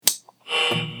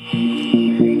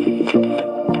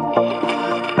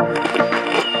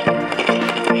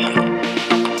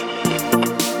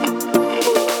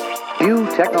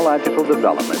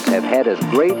developments have had as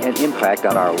great an impact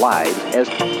on our lives as...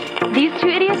 These two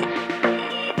idiots?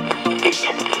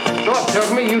 Doc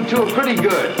tells me you two are pretty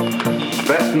good.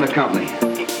 Best in the company.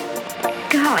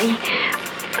 Golly,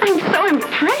 I'm so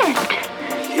impressed.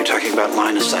 You're talking about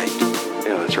line of sight.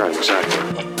 Yeah, that's right,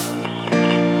 exactly.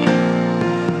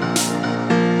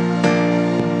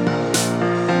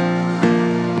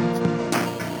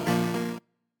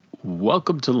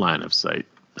 Welcome to Line of Sight.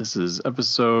 This is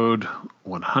episode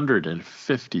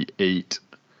 158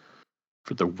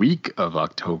 for the week of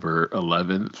October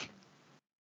 11th.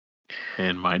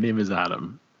 And my name is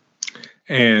Adam.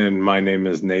 And my name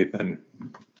is Nathan.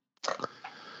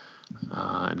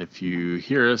 And if you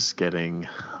hear us getting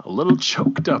a little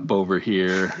choked up over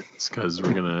here, it's because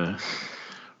we're going to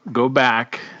go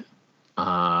back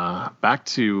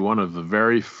to one of the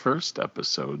very first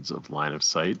episodes of Line of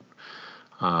Sight.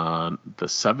 The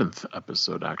seventh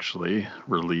episode, actually,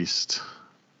 released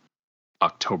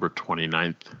October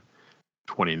 29th,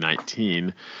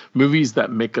 2019. Movies that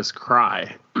make us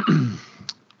cry.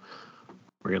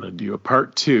 We're going to do a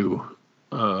part two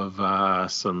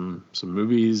of some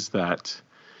movies that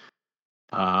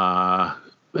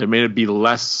they may be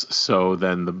less so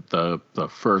than the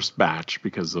first batch,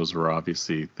 because those were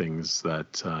obviously things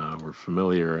that we're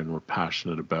familiar and we're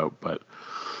passionate about, but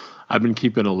I've been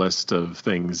keeping a list of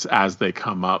things as they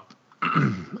come up,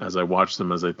 as I watch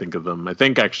them, as I think of them. I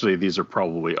think actually these are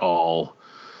probably all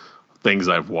things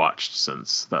I've watched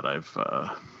since that I've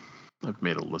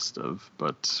made a list of.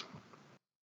 But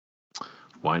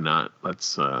why not?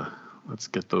 Let's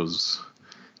get those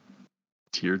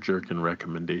tear-jerking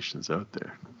recommendations out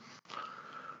there.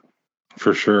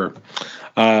 For sure.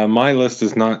 My list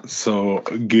is not so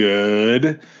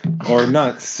good, or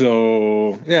not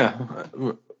so,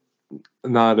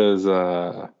 not as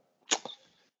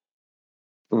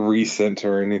recent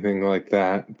or anything like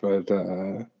that, but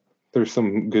there's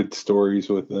some good stories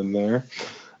within there.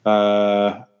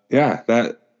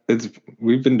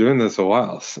 We've been doing this a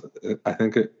while. I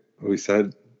think we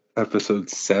said episode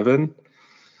 7.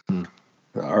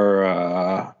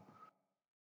 Our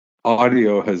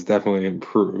audio has definitely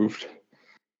improved,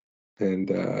 and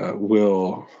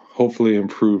will hopefully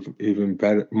improve even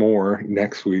better, more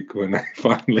next week when I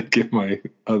finally get my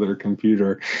other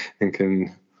computer and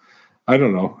can. I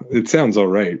don't know. It sounds all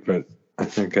right, but I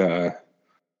think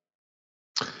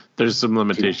there's some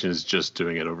limitations just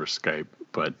doing it over Skype.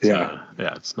 But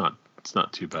it's not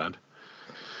too bad.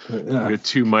 We had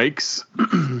 2 mics.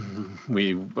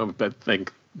 I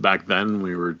think back then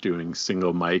we were doing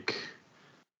single mic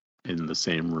in the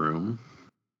same room.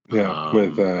 Yeah,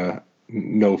 with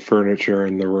no furniture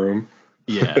in the room.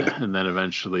 Yeah, and then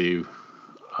eventually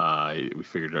we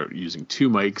figured out using 2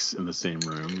 mics in the same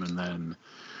room, and then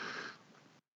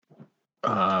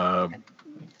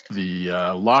the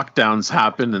lockdowns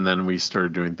happened, and then we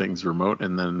started doing things remote,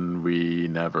 and then we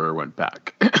never went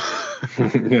back.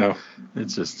 Yeah,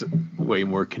 it's just way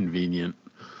more convenient.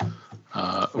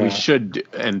 We should,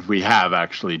 and we have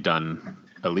actually done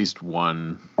at least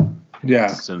one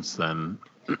since then,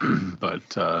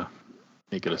 but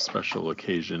make it a special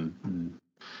occasion and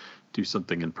do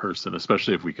something in person,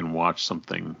 especially if we can watch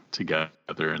something together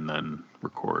and then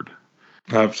record.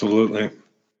 Absolutely.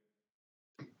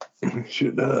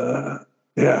 Should I'm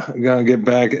gonna get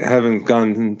back. Haven't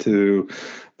gone to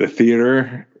the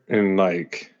theater in I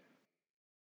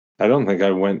don't think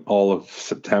I went all of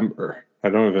September. I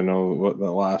don't even know what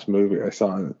the last movie I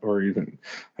saw, or even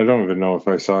I don't even know if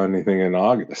I saw anything in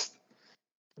August.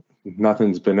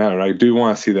 Nothing's been out. I do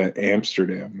want to see that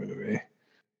Amsterdam movie,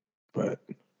 but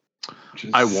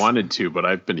I wanted to, but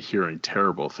I've been hearing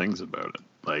terrible things about it.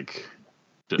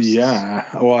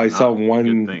 Well, I saw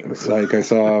one. I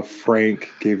saw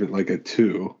Frank gave it a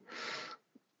 2,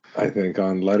 I think,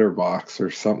 on Letterboxd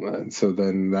or something. So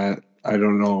then that, I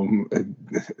don't know.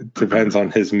 It depends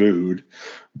on his mood,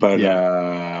 but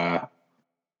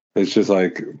it's just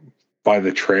by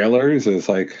the trailers, it's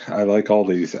I like all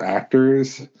these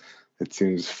actors. It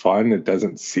seems fun. It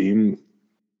doesn't seem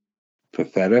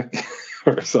pathetic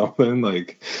or something.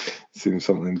 It seems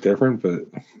something different, but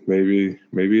maybe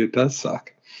it does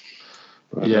suck.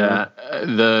 But,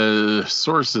 the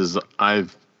sources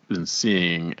I've been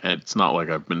seeing, it's not like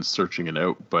I've been searching it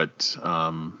out, but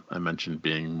I mentioned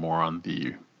being more on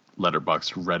the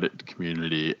Letterboxd Reddit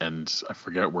community, and I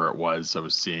forget where it was. I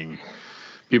was seeing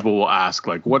people will ask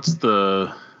what's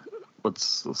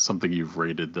something you've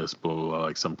rated this, blah, blah,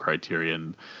 blah, some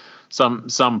criterion.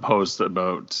 Some posts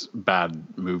about bad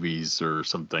movies or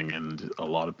something, and a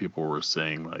lot of people were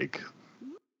saying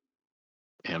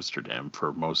Amsterdam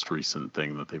for most recent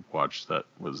thing that they've watched that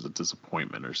was a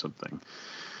disappointment or something.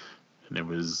 and it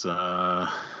was I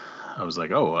was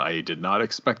like, oh, I did not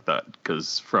expect that,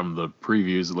 because from the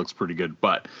previews it looks pretty good.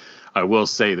 But I will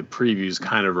say the previews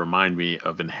kind of remind me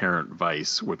of Inherent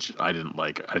Vice, which I didn't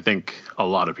like. I think a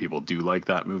lot of people do like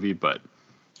that movie, but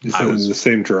Is it the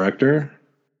same director?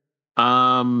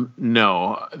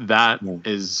 No, that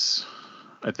is,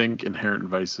 I think Inherent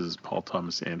Vice is Paul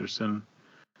Thomas Anderson.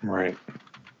 Right.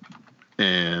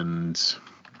 And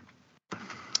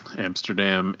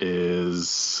Amsterdam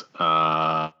is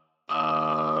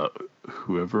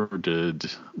whoever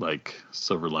did like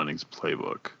Silver Linings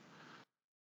Playbook.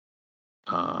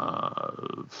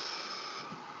 I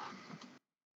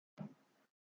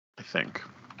think.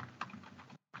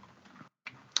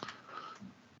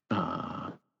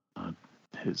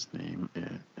 His name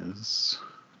is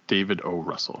David O.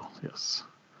 Russell. Yes.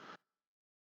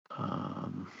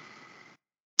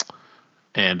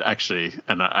 And actually,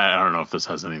 and I don't know if this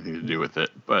has anything to do with it,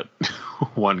 but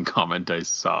one comment I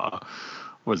saw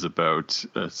was about,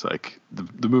 it's like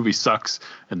the movie sucks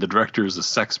and the director is a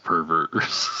sex pervert or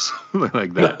something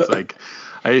like that. It's like,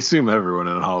 I assume everyone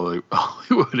in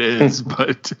Hollywood is,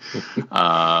 but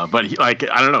he, like,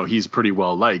 I don't know, he's pretty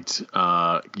well liked.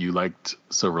 You liked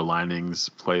Silver Linings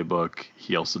Playbook.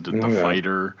 He also did The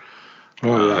Fighter.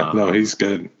 Oh yeah, no, he's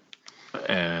good.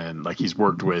 And like he's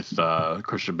worked with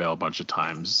Christian Bale a bunch of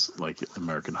times, like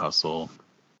American Hustle,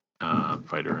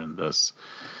 Fighter, and this.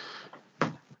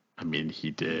 I mean, he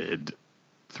did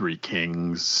Three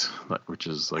Kings, which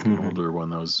is like an older one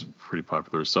that was pretty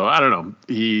popular. So I don't know.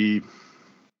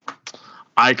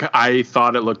 I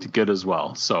thought it looked good as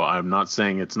well. So I'm not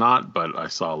saying it's not, but I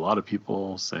saw a lot of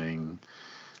people saying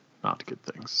not good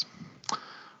things.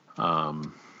 What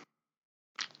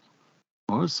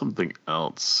was something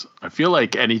else? I feel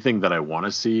like anything that I want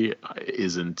to see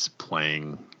isn't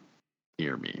playing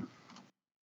near me.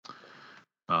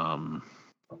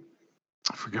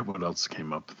 I forget what else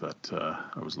came up that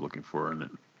I was looking for, and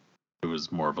it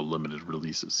was more of a limited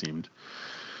release, it seemed.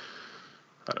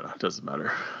 I don't know. It doesn't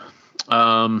matter.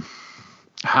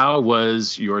 How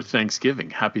was your Thanksgiving?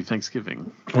 Happy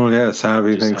Thanksgiving. Oh, yes.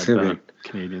 Happy Thanksgiving.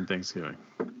 Canadian Thanksgiving.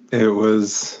 It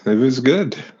was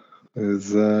good. It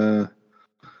was,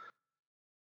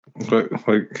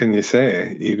 what can you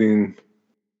say? Eating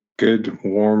good,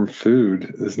 warm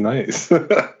food is nice.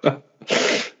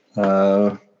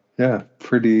 Yeah,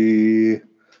 pretty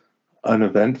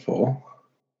uneventful.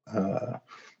 But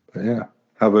yeah,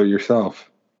 how about yourself?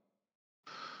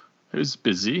 It was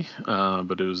busy,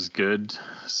 but it was good.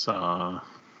 Saw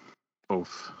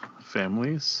both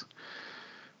families.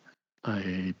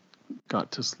 I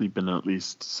got to sleep in at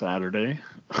least Saturday,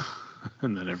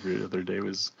 and then every other day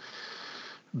was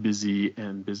busy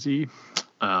and busy.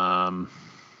 Yeah,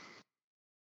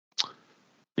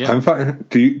 I'm fine.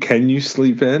 Can you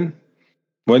sleep in?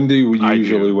 When do you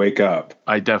usually wake up?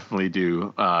 I definitely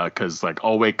do, because like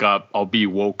I'll wake up, I'll be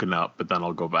woken up, but then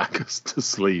I'll go back to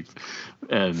sleep.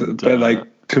 And but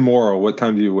like tomorrow, what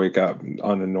time do you wake up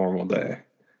on a normal day?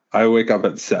 I wake up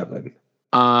at 7.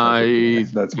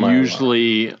 That's my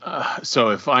usually. So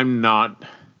if I'm not,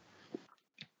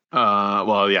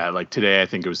 well, yeah, like today I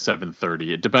think it was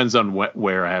 7:30. It depends on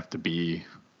where I have to be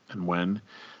and when,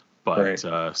 but right.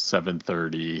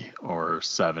 7:30 or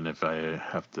 7 if I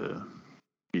have to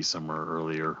be somewhere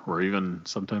earlier, or even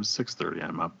sometimes 6:30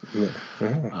 I'm up. Yeah.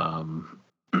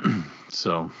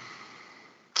 So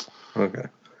okay,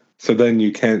 so then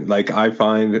you can't, like, I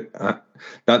find not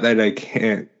that I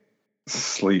can't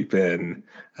sleep in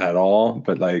at all,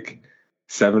 but like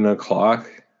 7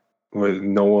 o'clock with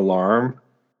no alarm,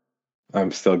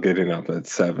 I'm still getting up at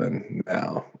 7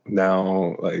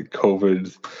 now, like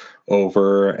COVID's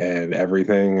over and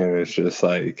everything, and it's just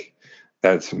like,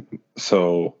 that's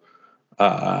so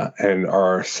and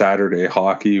our Saturday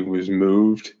hockey was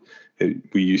moved.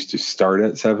 We used to start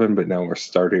at 7, but now we're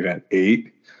starting at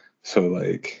 8. So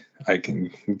like I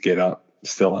can get up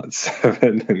still at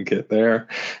 7 and get there.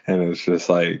 And it's just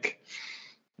like,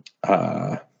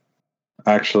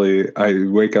 actually I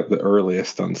wake up the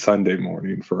earliest on Sunday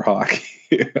morning for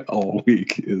hockey all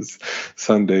week. Is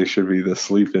Sunday should be the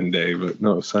sleep-in day, but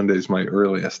no, Sunday's my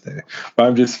earliest day. But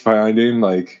I'm just finding,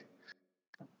 like,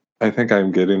 I think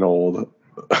I'm getting old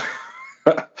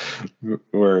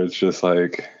where it's just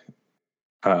like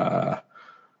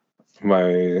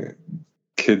my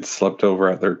kids slept over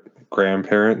at their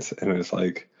grandparents, and it's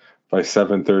like by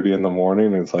 7:30 in the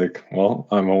morning, it's like, well,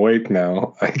 I'm awake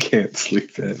now. I can't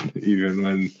sleep in even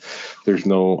when there's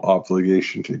no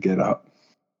obligation to get up.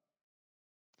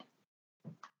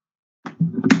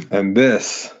 And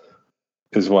this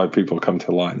is why people come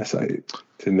to Line of Sight,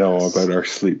 to know about our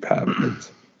sleep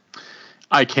habits.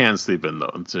 I can sleep in though.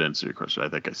 To answer your question, I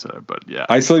think I said it, but yeah,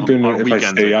 I sleep in on if I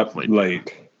weekends, stay up definitely do.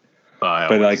 late. I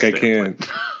But always like I stay up can't.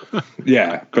 late.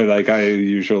 Yeah, but like I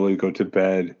usually go to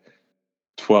bed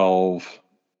 12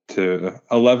 to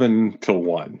 11 to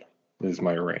 1 is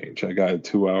my range. I got a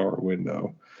 2-hour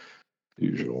window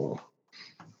usual.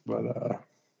 But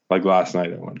like last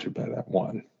night I went to bed at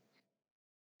 1.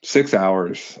 6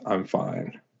 hours, I'm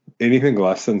fine. Anything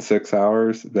less than 6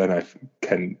 hours, then I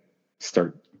can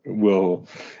start it will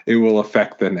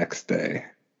affect the next day.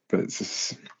 But it's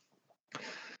just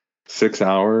 6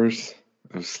 hours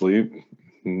of sleep,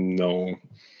 no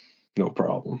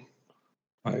problem.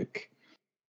 Like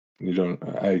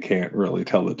I can't really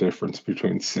tell the difference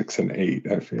between 6 and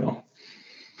 8, I feel.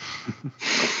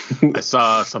 I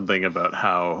saw something about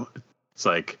how it's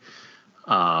like,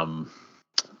 I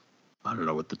don't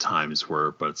know what the times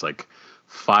were, but it's like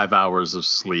 5 hours of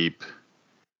sleep,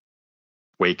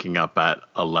 waking up at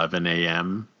 11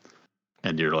 a.m.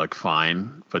 and you're like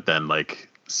fine, but then like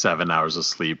 7 hours of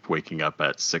sleep, waking up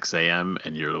at 6 a.m.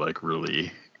 and you're like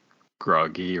really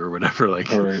groggy or whatever.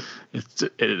 Like Right.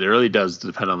 it really does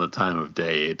depend on the time of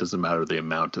day. It doesn't matter the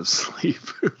amount of sleep.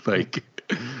 Like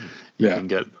you can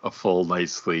get a full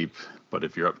night's sleep, but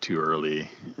if you're up too early,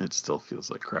 it still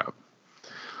feels like crap.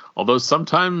 Although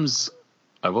sometimes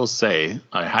I will say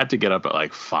I had to get up at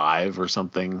like 5 or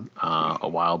something a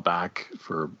while back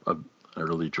for an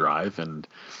early drive, and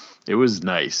it was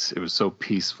nice. It was so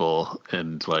peaceful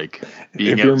and like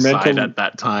being outside at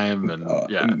that time. And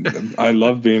I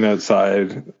love being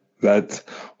outside. That's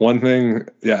one thing.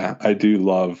 Yeah, I do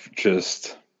love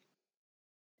just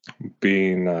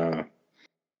being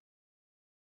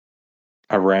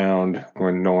around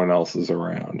when no one else is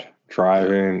around.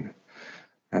 Driving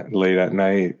late at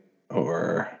night,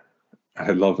 or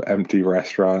I love empty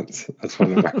restaurants. That's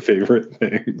one of my favorite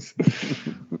things.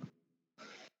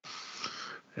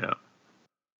 Yeah.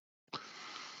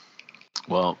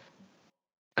 Well,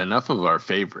 enough of our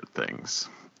favorite things.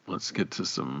 Let's get to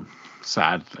some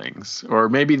sad things. Or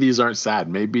maybe these aren't sad.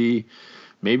 Maybe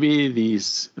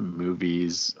these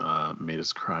movies made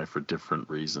us cry for different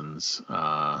reasons.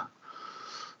 I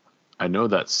know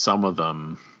that some of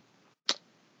them,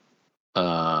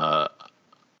 not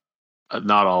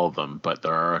all of them, but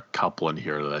there are a couple in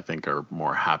here that I think are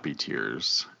more happy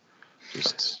tears.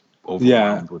 Just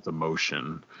overwhelmed with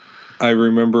emotion. I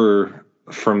remember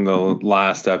from the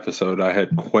last episode, I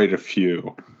had quite a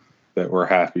few that were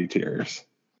happy tears.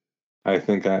 I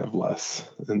think I have less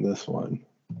in this one,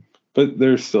 but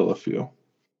there's still a few.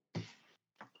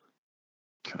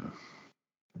 Okay.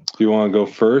 Do you want to go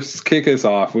first? Kick us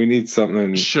off. We need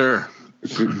something. Sure.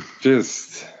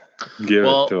 Just give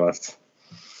it to us.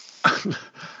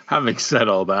 Having said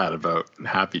all that about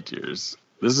happy tears,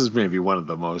 this is maybe one of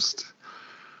the most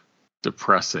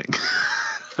depressing.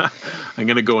 I'm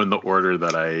going to go in the order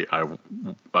that I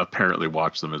apparently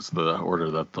watched them. It's the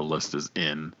order that the list is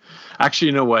in. Actually,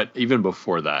 you know what? Even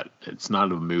before that, it's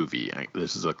not a movie.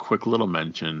 This is a quick little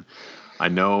mention. I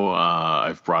know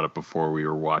I've brought it before. We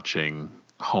were watching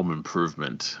Home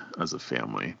Improvement as a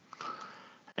family.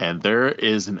 And there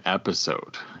is an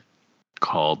episode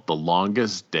called The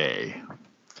Longest Day.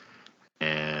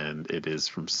 And it is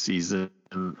from season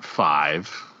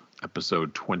 5,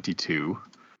 episode 22.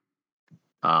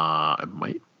 It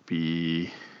might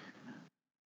be.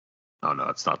 Oh no,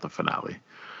 it's not the finale.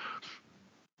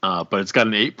 But it's got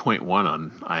an 8.1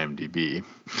 on IMDb.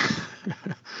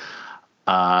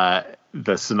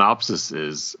 The synopsis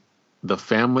is: the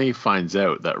family finds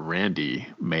out that Randy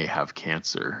may have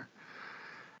cancer,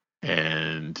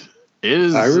 and it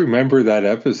is. I remember that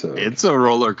episode. It's a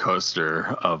roller coaster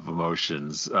of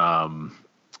emotions.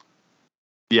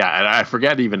 Yeah, and I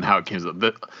forget even how it came up.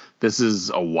 This is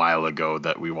a while ago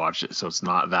that we watched it, so it's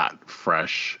not that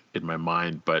fresh in my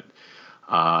mind. But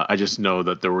I just know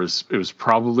that it was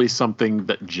probably something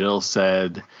that Jill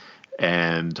said,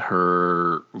 and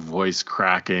her voice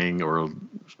cracking, or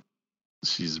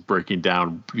she's breaking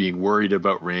down, being worried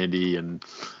about Randy and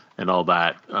all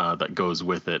that that goes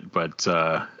with it. But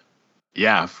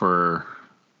yeah, for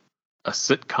a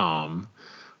sitcom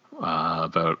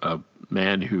about a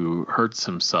man who hurts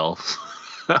himself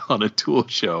on a tool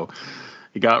show,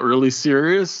 it got really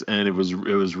serious, and it was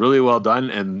really well done.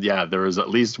 And yeah, there was at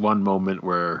least one moment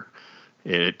where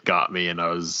it got me, and I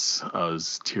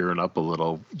was tearing up a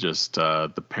little, just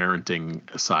the parenting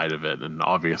side of it. And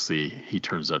obviously he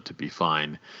turns out to be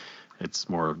fine. It's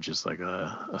more of just like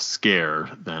a scare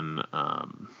than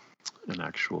an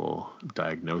actual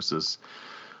diagnosis.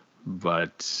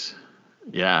 But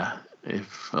yeah,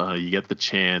 if you get the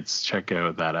chance, check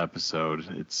out that episode.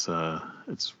 It's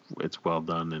well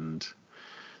done and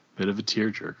bit of a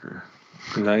tearjerker.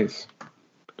 Nice.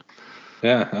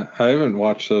 Yeah, I haven't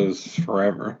watched those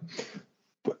forever.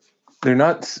 But they're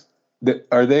not.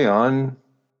 Are they on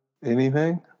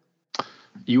anything?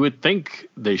 You would think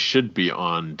they should be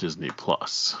on Disney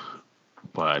Plus,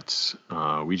 but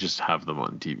we just have them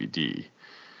on DVD.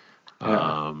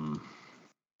 Yeah.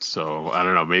 So I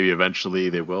don't know. Maybe eventually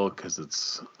they will, because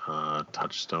it's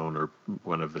Touchstone or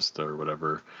Buena Vista or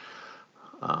whatever.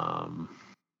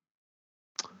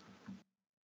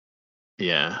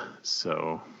 Yeah.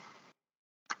 So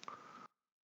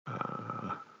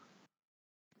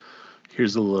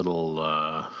here's a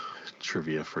little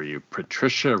trivia for you.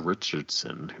 Patricia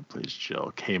Richardson, who plays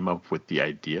Jill, came up with the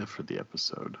idea for the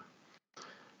episode,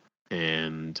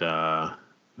 and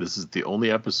this is the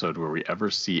only episode where we ever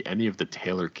see any of the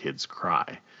Taylor kids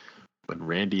cry when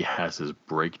Randy has his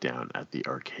breakdown at the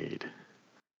arcade.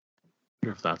 I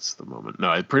wonder if that's the moment. No,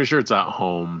 I'm pretty sure it's at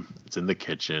home. It's in the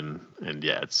kitchen, and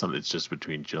yeah, it's just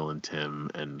between Jill and Tim,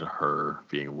 and her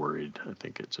being worried. I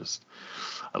think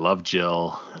I love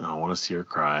Jill, and I want to see her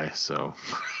cry. So,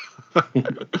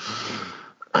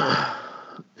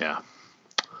 yeah.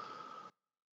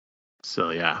 So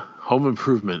yeah, Home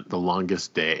Improvement: The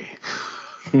Longest Day.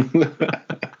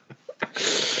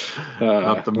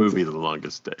 Not the movie The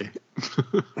Longest Day.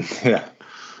 Yeah.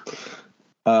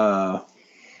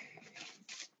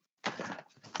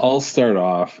 I'll start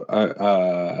off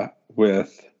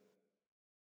with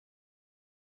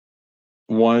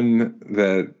one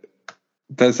that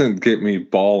doesn't get me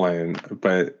bawling,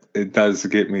 but it does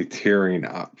get me tearing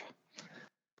up.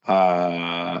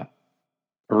 Rewatched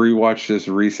this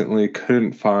recently,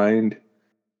 couldn't find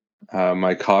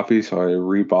my copy, so I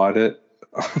rebought it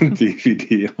on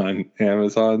DVD on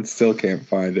Amazon. Still can't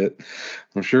find it.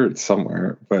 I'm sure it's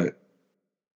somewhere, but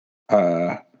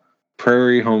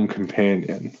Prairie Home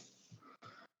Companion.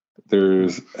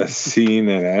 There's a scene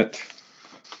in it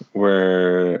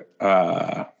where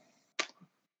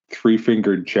Three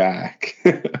Fingered Jack,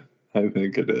 I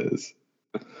think it is.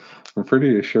 I'm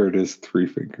pretty sure it is Three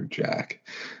Fingered Jack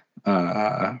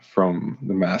from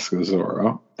The Mask of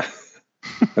Zorro.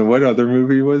 And what other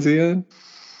movie was he in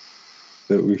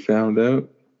that we found out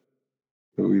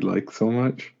that we like so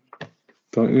much?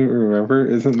 Don't you remember?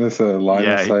 Isn't this a line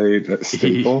of sight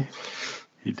staple?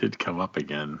 He did come up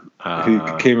again. He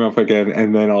came up again,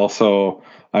 and then also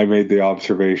I made the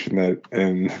observation that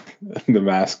in The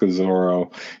Mask of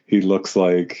Zorro, he looks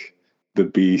like the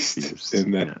Beast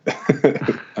in that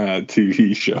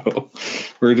TV show.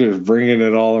 We're just bringing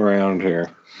it all around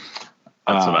here.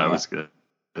 That's what I was going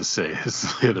to say. Is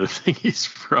the other thing he's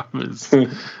from is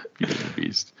Beauty and the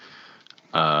Beast.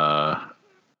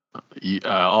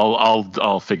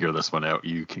 I'll figure this one out.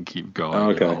 You can keep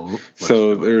going. Okay.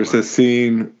 So there's a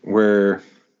scene where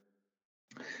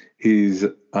he's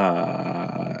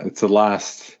it's the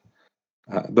last.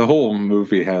 The whole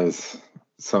movie has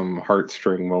some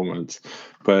heartstring moments,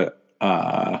 but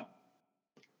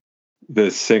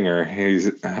this singer, he's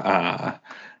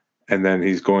and then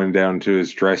he's going down to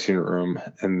his dressing room,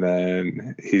 and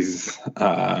then he's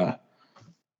I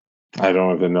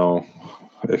don't even know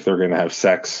if they're going to have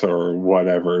sex or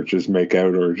whatever, just make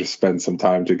out or just spend some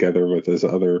time together with this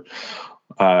other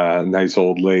nice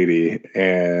old lady.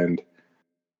 And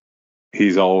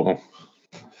he's all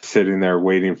sitting there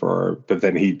waiting for her, but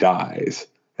then he dies.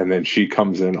 And then she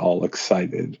comes in all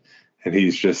excited, and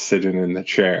he's just sitting in the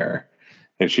chair,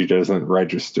 and she doesn't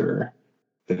register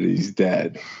that he's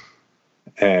dead.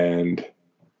 And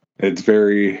it's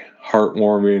very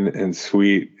heartwarming and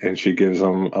sweet, and she gives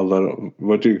him a little.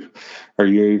 Are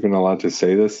you even allowed to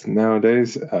say this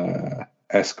nowadays?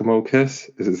 Eskimo kiss?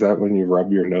 Is that when you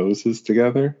rub your noses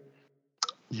together?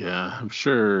 Yeah, I'm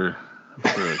sure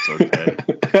it's okay.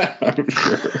 I'm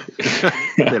sure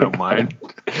they don't mind.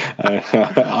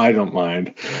 I don't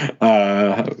mind,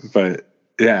 but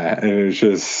yeah, and it's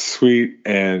just sweet.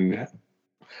 And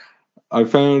I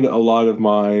found a lot of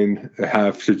mine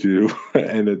have to do,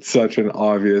 and it's such an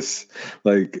obvious,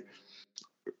 like,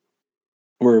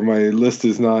 where my list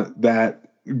is not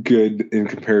that good in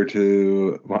compared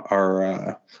to our,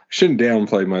 I shouldn't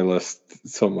downplay my list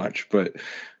so much, but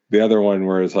the other one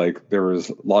where it's like, there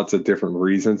was lots of different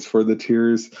reasons for the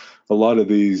tears. A lot of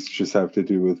these just have to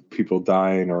do with people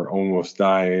dying or almost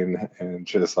dying and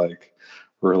just like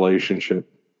relationship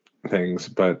things.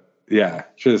 But yeah,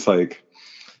 just like,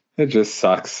 it just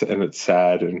sucks and it's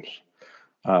sad, and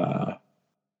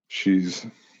she's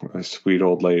a sweet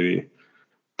old lady.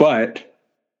 But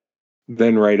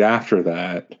then right after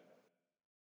that,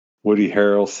 Woody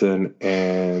Harrelson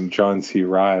and John C.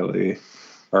 Reilly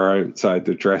are outside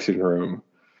the dressing room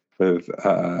with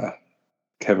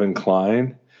Kevin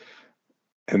Kline,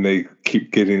 and they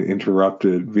keep getting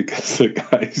interrupted because the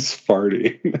guy's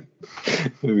farting.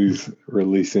 And he's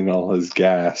releasing all his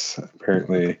gas,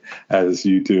 apparently, as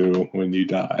you do when you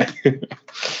die.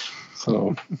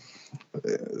 So,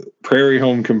 Prairie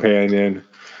Home Companion,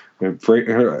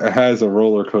 it has a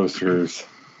roller coaster's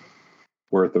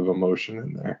worth of emotion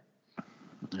in there.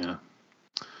 Yeah.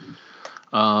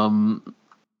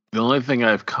 The only thing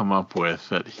I've come up with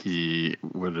that he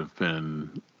would have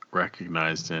been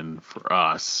recognized in for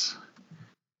us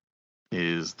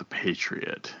is The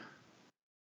Patriot.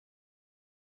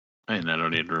 And I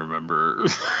don't even remember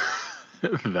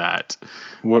that.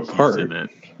 What part? In it.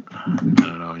 I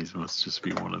don't know. He must just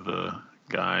be one of the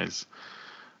guys.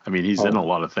 I mean, he's in a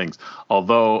lot of things.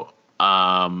 Although,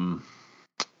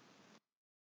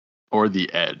 or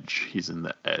The Edge. He's in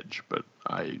The Edge, but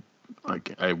I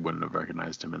wouldn't have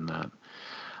recognized him in that.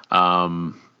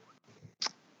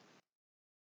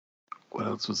 What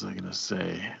else was I going to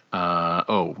say? A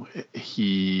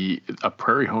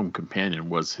Prairie Home Companion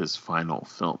was his final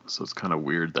film, so it's kind of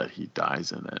weird that he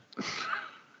dies in it.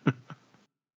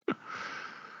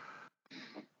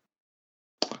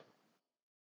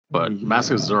 But yeah.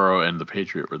 Mask of Zorro and The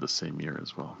Patriot were the same year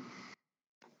as well.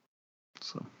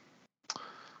 So,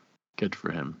 good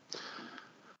for him.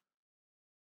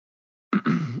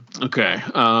 Okay.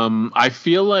 I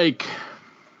feel like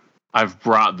I've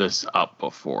brought this up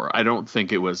before. I don't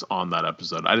think it was on that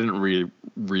episode. I didn't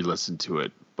re-listen to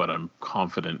it, but I'm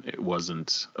confident it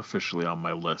wasn't officially on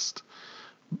my list.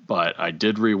 But I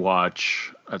did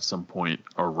rewatch at some point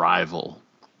Arrival.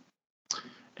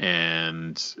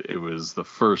 And it was the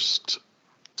first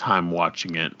time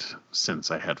watching it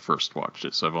since I had first watched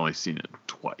it. So I've only seen it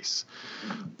twice.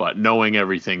 But knowing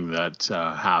everything that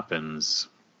happens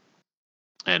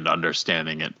and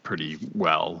understanding it pretty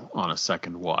well on a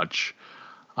second watch.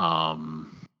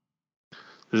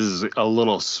 This is a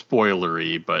little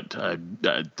spoilery, but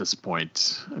at this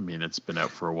point, I mean, it's been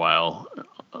out for a while.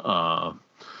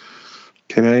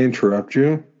 Can I interrupt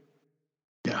you?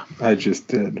 Yeah. I just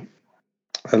did.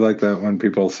 I like that when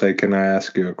people say, "Can I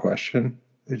ask you a question?"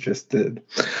 They just did.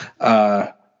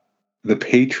 The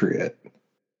Patriot.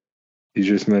 You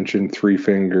just mentioned Three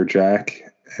Finger Jack.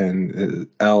 And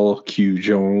L.Q.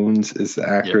 Jones is the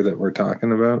actor that we're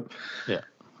talking about. Yeah.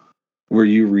 Were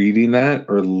you reading that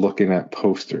or looking at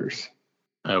posters?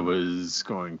 I was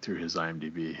going through his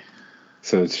IMDb.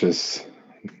 So it's just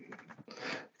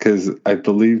because I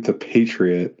believe The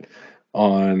Patriot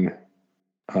on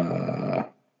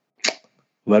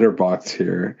Letterboxd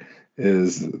here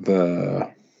is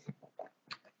the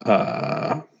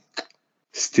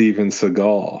Steven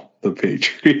Seagal, The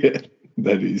Patriot,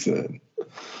 that he's in.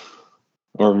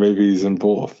 Or maybe he's in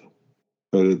both.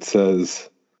 But it says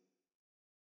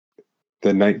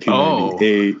the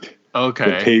 1998 The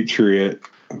Patriot.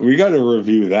 We got to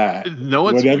review that. No,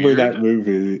 it's whatever weird. That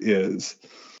movie is.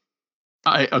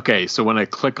 So when I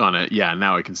click on it, yeah,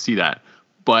 now I can see that.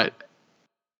 But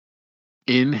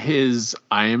in his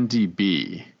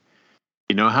IMDb,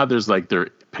 you know how there's like their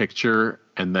picture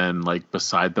and then like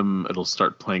beside them it'll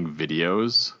start playing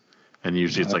videos? And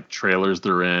usually it's like trailers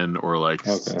they're in or like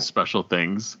special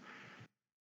things.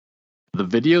 The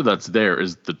video that's there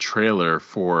is the trailer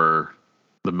for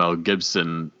the Mel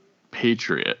Gibson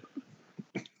Patriot.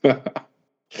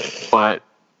 But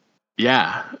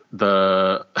yeah,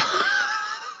 the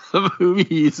movie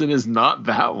he's in is not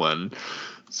that one.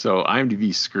 So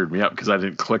IMDb screwed me up because I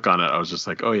didn't click on it. I was just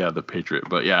like, oh yeah, The Patriot.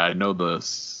 But yeah, I know the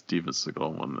Steven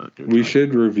Seagal one. We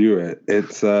should review it.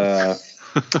 It's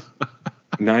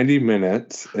 90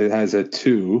 minutes. It has a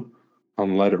 2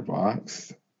 on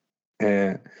Letterboxd.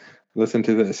 And listen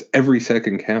to this. Every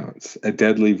second counts. A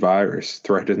deadly virus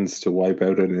threatens to wipe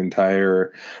out an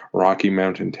entire Rocky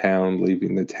Mountain town,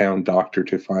 leaving the town doctor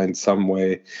to find some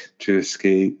way to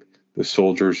escape the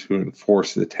soldiers who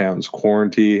enforce the town's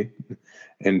quarantine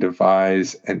and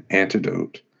devise an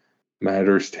antidote.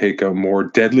 Matters take a more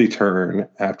deadly turn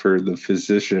after the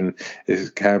physician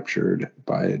is captured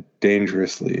by a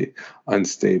dangerously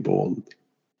unstable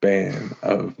band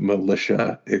of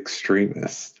militia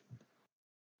extremists.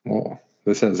 Well,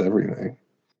 this has everything.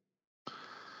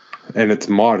 And it's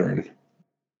modern.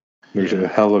 There's a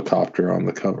helicopter on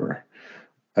the cover.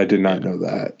 I did not know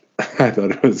that. I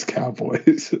thought it was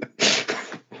cowboys.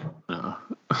 No.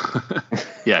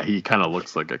 Yeah, he kind of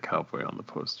looks like a cowboy on the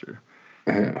poster.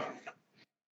 Yeah.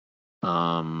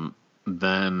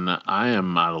 Then I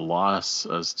am at a loss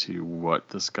as to what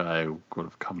this guy would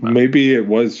have come back. Maybe it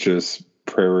was just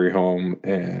Prairie Home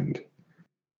and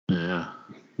yeah.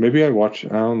 Maybe I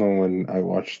don't know when I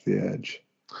watched The Edge.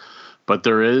 But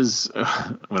there is,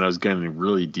 when I was getting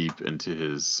really deep into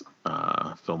his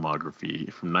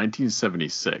filmography from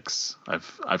 1976,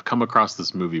 I've come across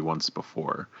this movie once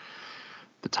before.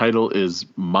 The title is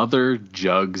Mother,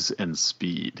 Jugs, and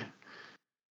Speed.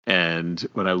 And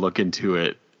when I look into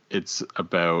it, it's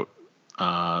about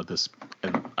this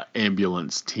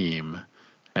ambulance team.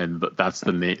 And that's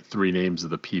the three names of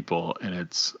the people. And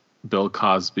it's Bill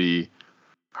Cosby,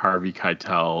 Harvey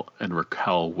Keitel, and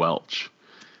Raquel Welch.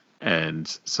 And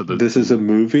so this is a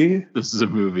movie? This is a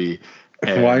movie.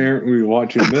 And why aren't we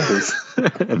watching this?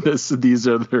 And these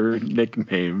are their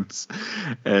nicknames.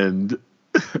 And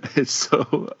it's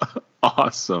so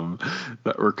awesome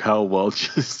that Raquel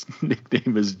Welch's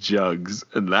nickname is Jugs,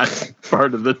 and that's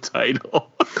part of the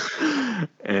title.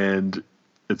 And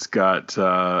it's got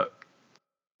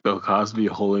Bill Cosby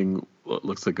holding what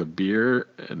looks like a beer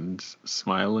and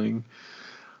smiling.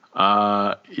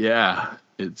 Yeah,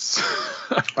 it's.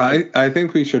 I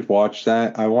think we should watch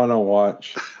that. I want to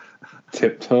watch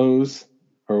Tiptoes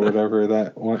or whatever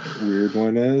that weird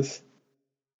one is.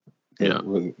 Yeah.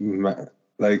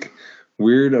 Like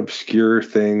weird obscure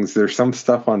things. There's some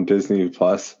stuff on Disney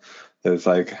Plus that's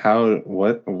like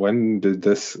when did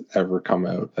this ever come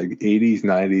out? Like 80s,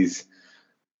 90s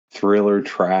thriller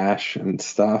trash and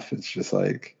stuff. It's just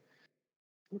like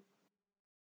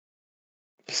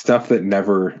stuff that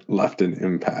never left an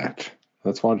impact.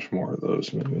 Let's watch more of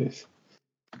those movies.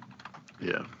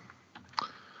 Yeah.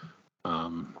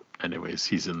 Anyways,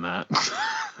 he's in that.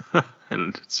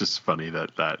 And it's just funny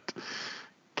that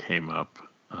came up.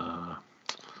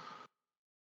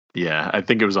 Yeah, I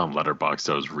think it was on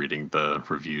Letterboxd. I was reading the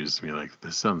reviews and be like,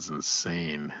 this sounds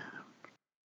insane.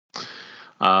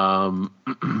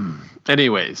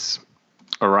 Anyways,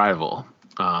 Arrival.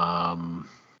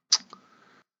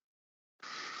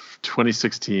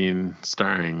 2016,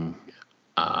 starring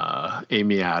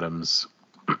Amy Adams.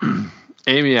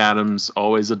 Amy Adams,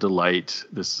 always a delight.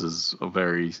 This is a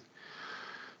very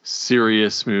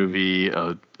serious movie,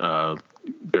 a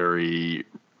very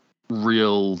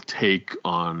real take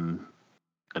on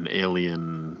an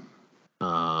alien,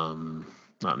 not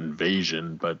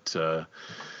invasion, but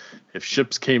if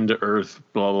ships came to Earth,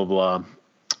 blah, blah,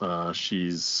 blah.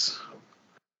 She's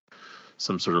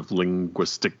some sort of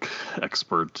linguistic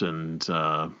expert. And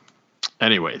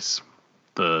anyways,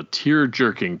 the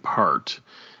tear-jerking part,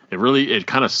 it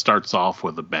kind of starts off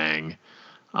with a bang.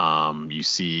 You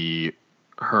see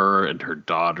her and her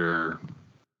daughter,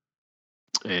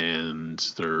 and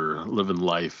they're living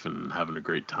life and having a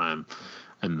great time.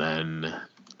 And then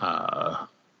the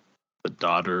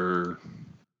daughter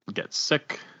gets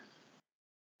sick,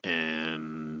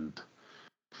 and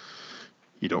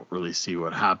you don't really see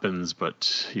what happens,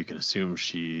 but you can assume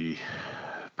she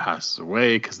passes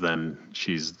away, because then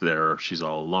she's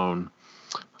all alone.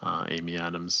 Amy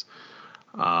Adams.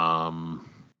 I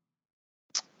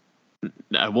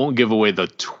won't give away the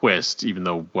twist, even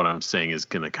though what I'm saying is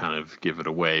going to kind of give it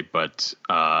away. But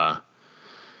at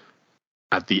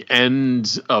the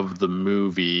end of the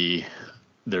movie,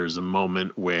 there's a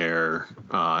moment where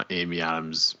Amy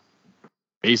Adams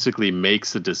basically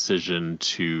makes a decision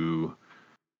to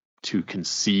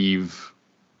conceive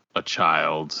a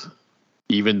child,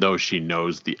 even though she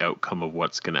knows the outcome of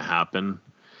what's going to happen.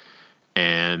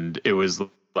 And it was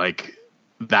like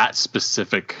that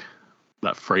specific,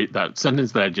 that phrase, that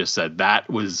sentence that I just said, that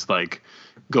was like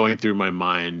going through my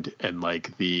mind, and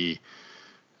like the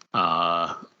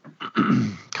kind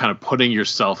of putting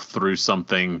yourself through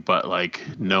something, but like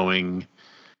knowing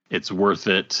it's worth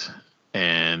it.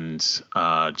 And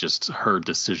just her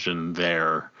decision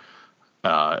there,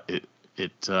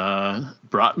 it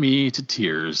brought me to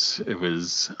tears. It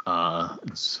was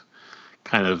it's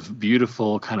kind of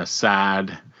beautiful, kind of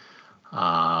sad,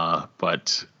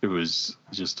 but it was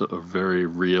just a very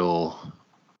real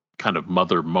kind of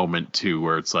mother moment too,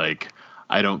 where it's like,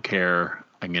 I don't care,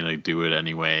 I'm gonna do it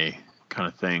anyway, kind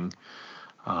of thing.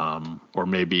 Or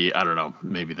maybe, I don't know,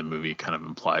 maybe the movie kind of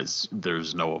implies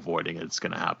there's no avoiding it, it's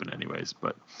gonna happen anyways.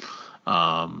 But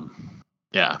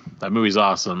yeah, that movie's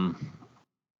awesome.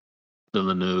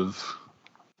 Villeneuve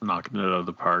knocking it out of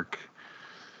the park,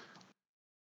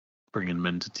 bringing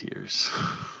men to tears.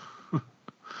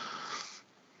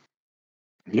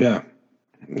 Yeah,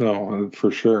 no,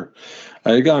 for sure.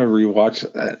 I gotta rewatch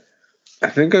that. I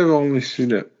think I've only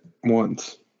seen it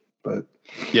once, but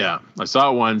yeah, I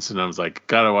saw it once and I was like,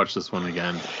 gotta watch this one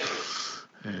again.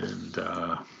 And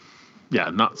yeah,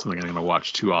 not something I'm gonna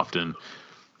watch too often.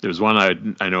 There's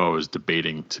one I know I was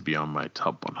debating to be on my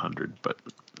top 100, but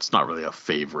it's not really a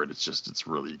favorite. It's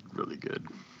really, really good.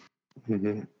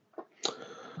 Mm-hmm.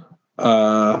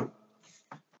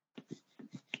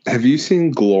 Have you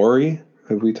seen Glory?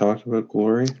 Have we talked about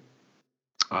Glory?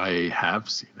 I have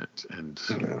seen it, and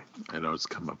Yeah. I know it's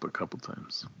come up a couple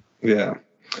times. Yeah.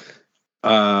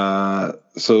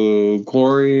 So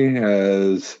Glory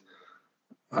has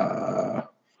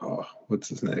what's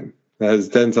his name? It has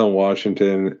Denzel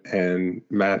Washington and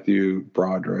Matthew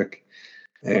Broderick.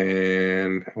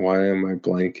 And why am I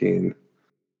blanking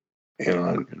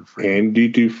on Andy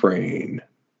Dufresne?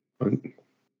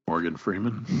 Morgan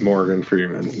Freeman. Morgan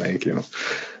Freeman, thank you.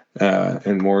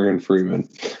 And Morgan Freeman.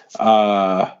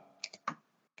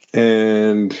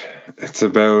 And it's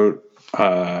about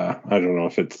I don't know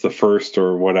if it's the first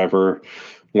or whatever,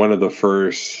 one of the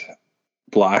first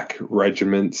black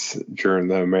regiments during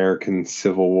the American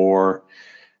Civil War.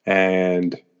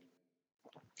 And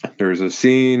there's a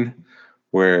scene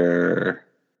where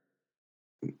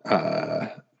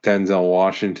Denzel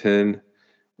Washington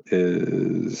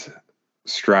is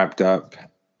strapped up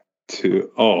to,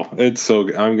 it's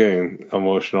so, I'm getting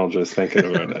emotional just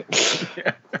thinking about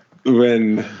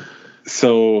it.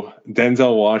 So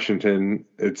Denzel Washington,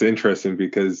 it's interesting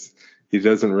because he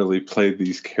doesn't really play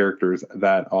these characters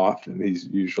that often. He's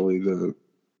usually the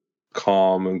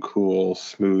calm and cool,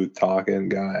 smooth talking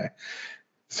guy.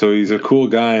 So he's a cool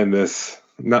guy in this,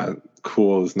 not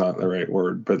cool is not the right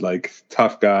word, but like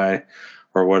tough guy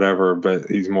or whatever, but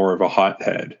he's more of a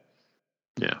hothead.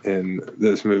 Yeah. In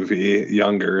this movie,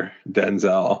 younger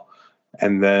Denzel.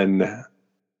 And then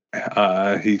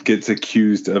he gets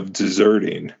accused of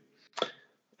deserting.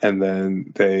 And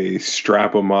then they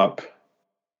strap him up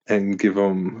and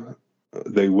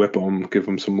they whip him, give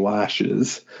him some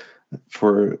lashes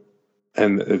and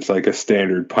it's like a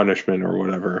standard punishment or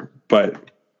whatever. But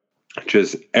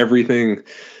just everything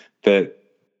that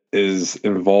is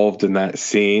involved in that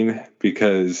scene,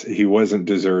 because he wasn't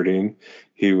deserting.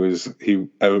 He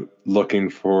out looking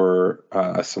for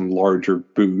some larger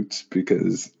boots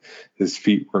because his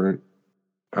feet weren't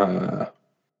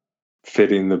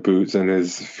fitting the boots, and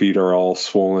his feet are all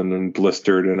swollen and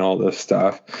blistered and all this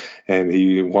stuff. And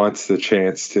he wants the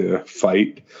chance to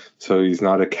fight, so he's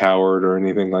not a coward or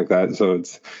anything like that. So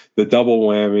it's the double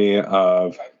whammy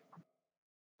of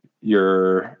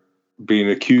you're being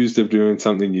accused of doing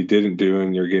something you didn't do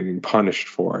and you're getting punished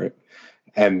for it.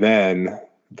 And then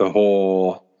the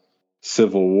whole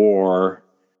Civil War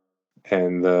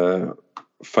and the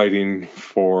fighting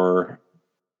for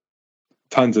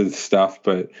tons of stuff,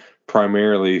 but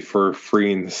primarily for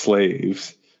freeing the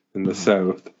slaves in the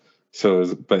South.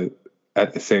 But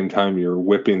at the same time, you're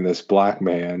whipping this black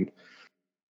man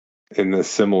in a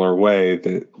similar way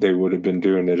that they would have been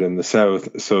doing it in the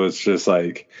South. So it's just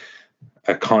like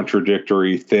a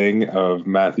contradictory thing of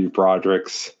Matthew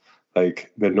Broderick's,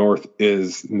 like, the North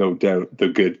is no doubt the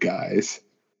good guys,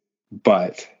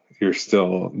 but you're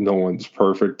still no one's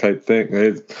perfect type thing.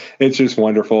 It's just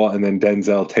wonderful. And then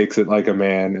Denzel takes it like a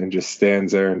man and just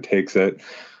stands there and takes it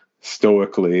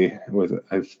stoically with,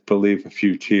 I believe, a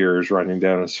few tears running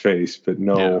down his face, but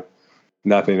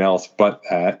nothing else but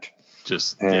that.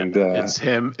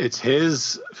 It's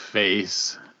his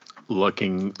face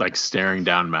looking like staring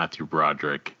down Matthew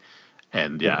Broderick.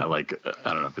 And like,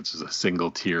 I don't know if it's just a single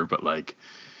tear, but like,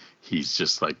 he's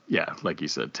just like, like you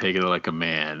said, taking it like a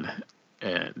man,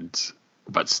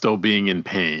 but still being in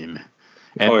pain.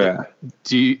 And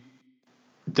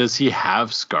does he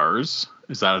have scars?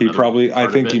 Is that he probably? I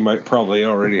think he might probably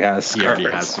already has scars. He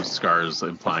already has some scars,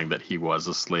 implying that he was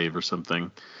a slave or something.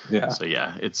 Yeah. So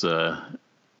it's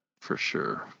for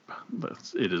sure.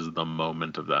 It is the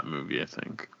moment of that movie, I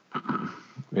think.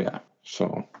 Yeah.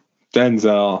 So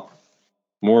Denzel,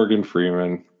 Morgan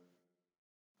Freeman,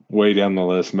 way down the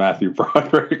list, Matthew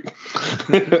Broderick,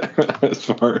 as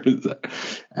far as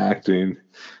acting.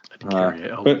 But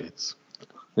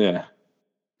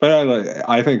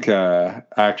I think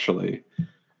actually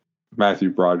Matthew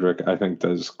Broderick, I think,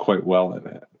 does quite well in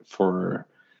it. For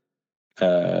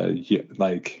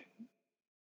like,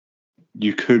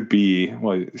 you could be,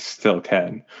 well, you still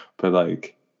can, but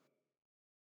like,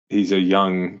 he's a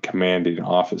young commanding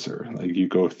officer. Like, you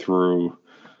go through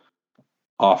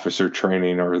officer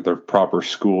training or the proper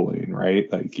schooling,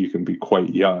 right? Like, you can be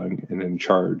quite young and in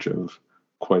charge of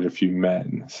quite a few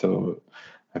men. So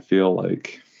I feel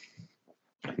like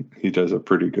he does a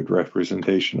pretty good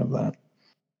representation of that.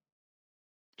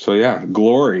 So yeah,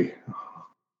 Glory,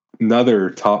 another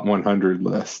top 100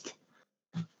 list.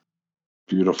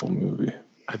 Beautiful movie.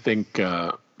 I think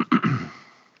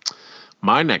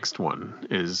my next one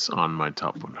is on my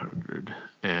top 100,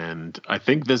 and I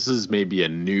think this is maybe a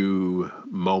new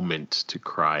moment to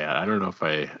cry at. I don't know if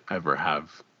I ever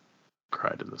have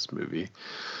cried in this movie,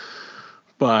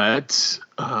 but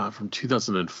from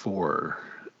 2004,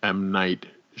 M. Night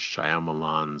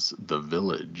Shyamalan's The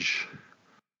Village.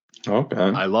 Okay.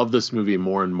 I love this movie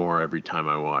more and more every time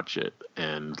I watch it,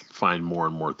 and find more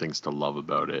and more things to love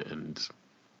about it. And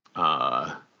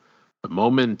the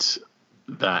moment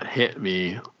that hit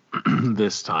me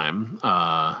this time,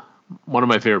 one of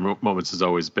my favorite moments has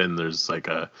always been there's like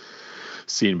a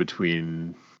scene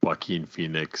between Joaquin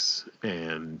Phoenix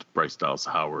and Bryce Dallas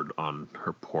Howard on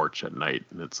her porch at night,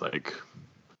 and it's like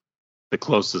the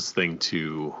closest thing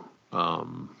to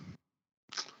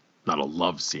not a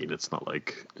love scene. It's not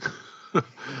like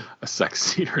a sex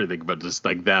scene or anything, but just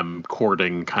like them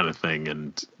courting kind of thing,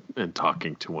 and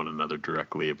talking to one another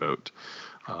directly about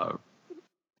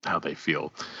how they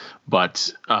feel.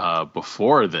 But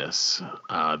before this,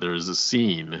 there's a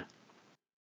scene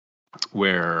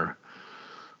where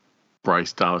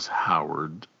Bryce Dallas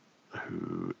Howard,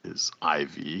 who is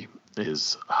Ivy,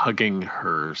 is hugging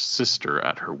her sister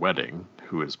at her wedding,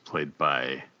 who is played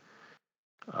by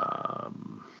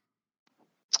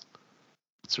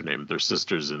what's her name? They're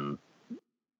sisters in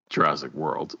Jurassic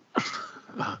World.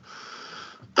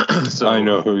 So I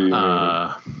know who you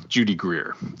mean. Judy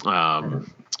Greer.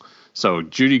 So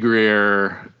Judy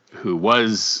Greer, who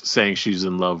was saying she's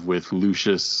in love with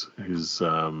Lucius, who's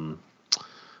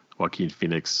Joaquin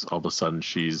Phoenix, all of a sudden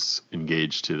she's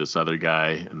engaged to this other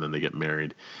guy, and then they get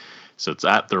married. So it's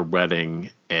at their wedding,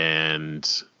 and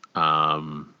I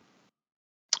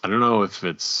don't know if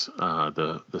it's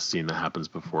the scene that happens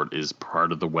before it is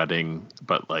part of the wedding,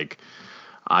 but like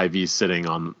Ivy's sitting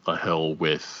on a hill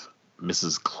with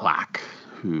Mrs. Clack,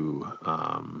 who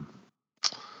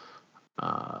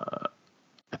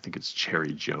I think it's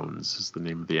Cherry Jones is the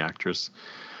name of the actress.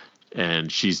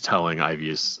 And she's telling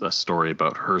Ivy a story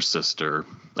about her sister.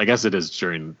 I guess it is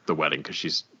during the wedding, because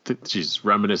she's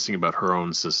reminiscing about her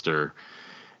own sister,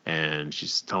 and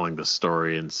she's telling the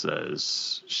story and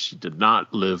says she did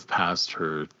not live past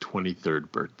her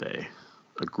 23rd birthday.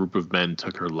 A group of men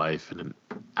took her life in an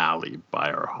alley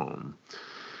by our home.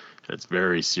 And it's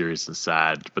very serious and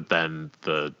sad, but then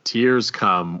the tears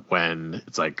come when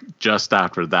it's like just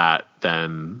after that,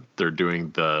 then they're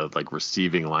doing the like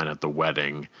receiving line at the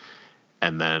wedding.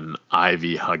 And then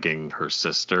Ivy hugging her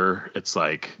sister, it's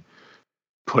like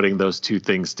putting those two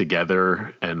things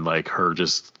together, and like her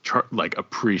just like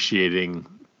appreciating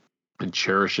and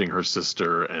cherishing her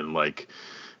sister. And like,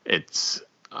 it's,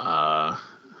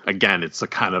 again, it's a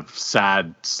kind of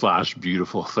sad /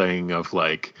 beautiful thing of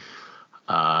like,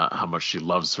 how much she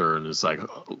loves her and is like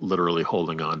literally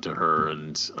holding on to her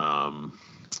and,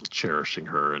 cherishing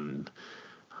her. And,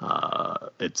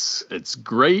 it's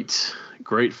great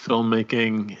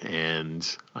filmmaking,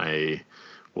 and I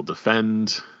will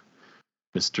defend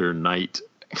Mr. Knight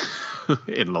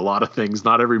in a lot of things.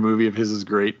 Not every movie of his is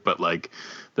great, but like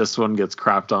this one gets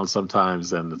crapped on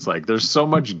sometimes, and it's like there's so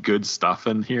much good stuff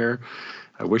in here.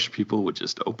 I wish people would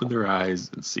just open their eyes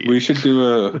and see We it. should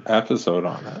do an episode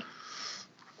on it.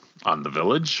 On The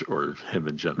Village or him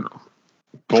in general?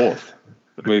 Both.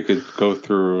 We could go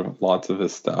through lots of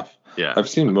his stuff. Yeah. I've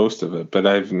seen most of it, but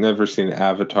I've never seen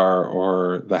Avatar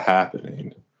or The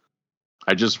Happening.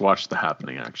 I just watched The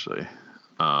Happening, actually.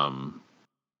 I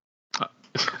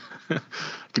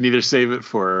can either save it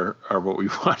for what we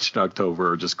watched in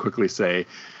October, or just quickly say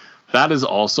that is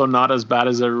also not as bad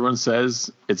as everyone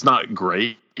says. It's not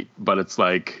great, but it's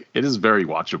like it is very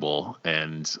watchable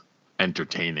and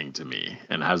entertaining to me,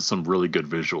 and has some really good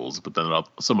visuals, but then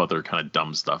some other kind of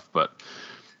dumb stuff. But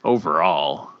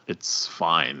overall, it's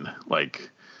fine.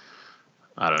 Like,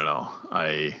 I don't know.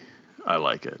 I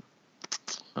like it.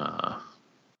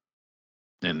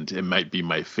 And it might be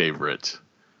my favorite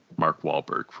Mark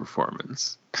Wahlberg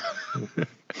performance.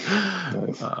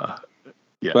 Nice.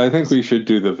 Yeah. But I think we should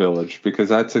do The Village, because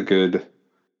that's a good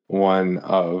one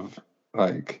of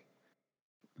like,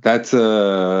 that's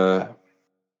a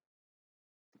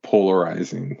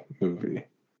polarizing movie.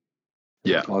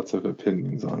 Yeah. Lots of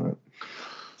opinions on it.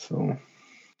 So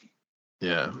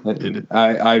Yeah.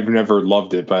 I've never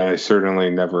loved it, but I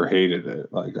certainly never hated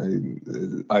it. Like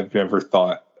I've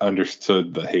never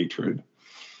understood the hatred.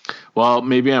 Well,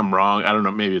 maybe I'm wrong. I don't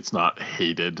know. Maybe it's not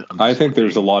hated. I think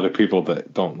there's a lot of people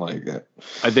that don't like it.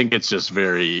 I think it's just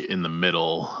very in the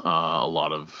middle. A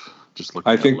lot of just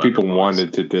looking. I think people Letterboxd.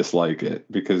 wanted to dislike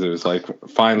it because it was like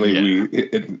finally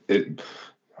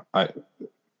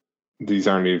these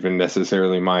aren't even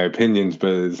necessarily my opinions,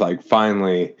 but it's like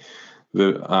finally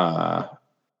the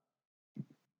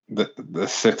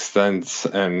Sixth Sense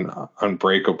and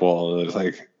Unbreakable is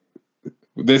like,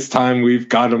 this time we've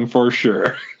got them for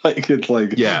sure. Like it's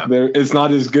like, yeah, it's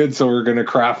not as good, so we're gonna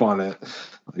crap on it.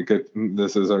 Like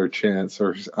this is our chance,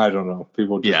 or I don't know.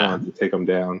 People just want to take them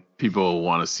down. People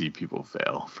want to see people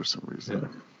fail for some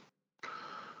reason.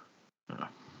 Yeah.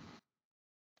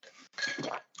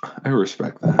 I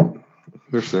respect that.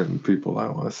 There's certain people I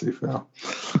want to see fail.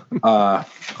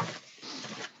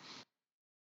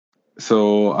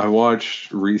 So I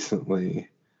watched recently.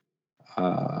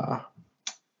 I'm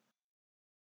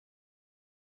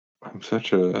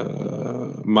such a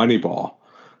Moneyball,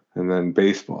 and then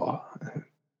baseball.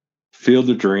 Field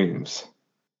of Dreams.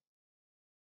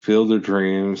 Field of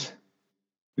Dreams.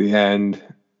 The end.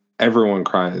 Everyone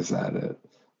cries at it.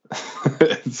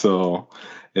 So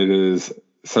it is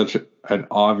such an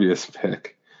obvious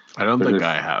pick. I don't think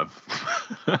I have.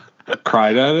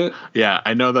 Cried at it? Yeah,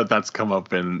 I know that's come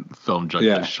up in Film Junkie.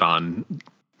 Yeah. Sean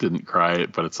didn't cry,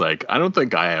 but it's like, I don't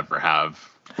think I ever have.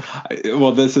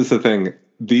 Well, this is the thing.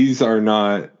 These are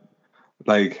not,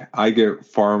 like, I get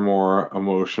far more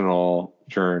emotional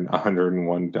during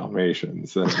 101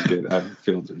 Dalmatians than I get at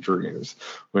Field of Dreams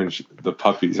when the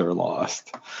puppies are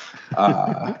lost.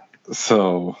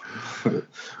 So,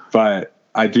 but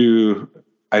I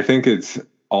think it's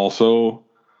also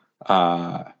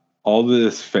all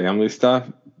this family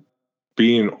stuff,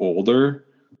 being older,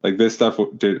 like this stuff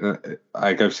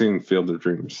like I've seen Field of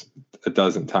Dreams a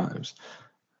dozen times.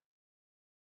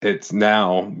 It's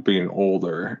now being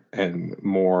older and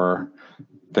more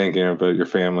thinking about your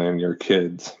family and your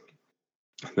kids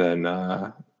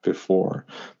than before.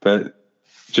 But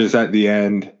just at the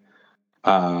end,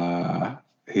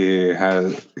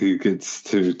 he gets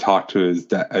to talk to his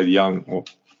dad, I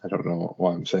don't know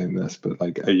why I'm saying this, but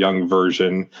like a young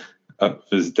version of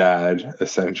his dad,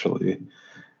 essentially.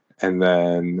 And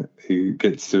then he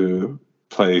gets to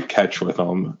play catch with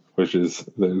him, which is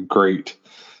the great,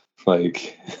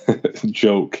 like,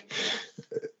 joke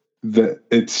that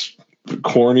it's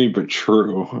corny but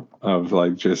true of,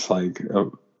 like, just like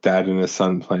a dad and a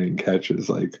son playing catch is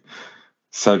like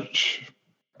such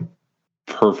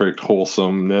perfect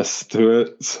wholesomeness to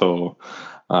it. So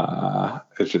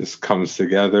it just comes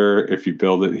together. If you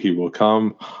build it, he will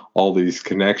come. All these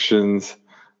connections.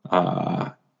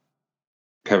 Kevin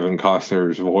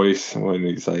Costner's voice when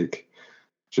he's like,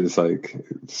 just like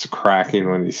it's cracking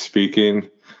when he's speaking.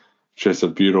 Just a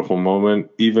beautiful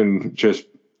moment. Even just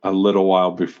a little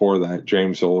while before that,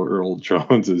 James Earl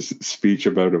Jones's speech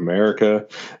about America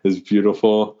is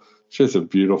beautiful. It's just a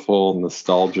beautiful,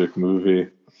 nostalgic movie.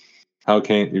 How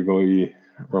can't you be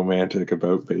romantic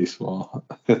about baseball?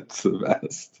 It's the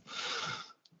best.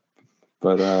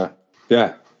 But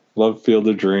yeah, love Field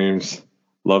of Dreams.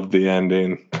 Love the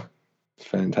ending.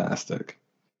 Fantastic.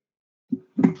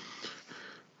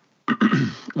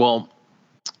 Well,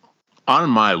 on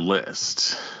my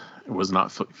list, it was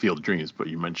not Field of Dreams, but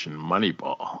you mentioned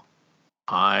Moneyball.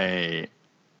 I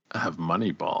have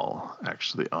Moneyball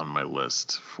actually on my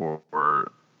list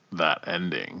for that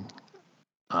ending.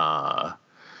 I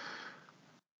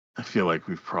feel like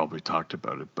we've probably talked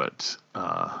about it, but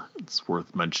it's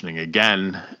worth mentioning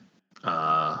again.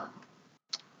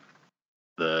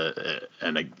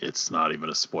 It's not even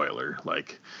a spoiler.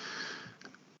 Like,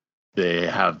 they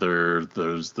have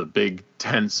there's the big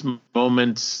tense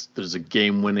moment. There's a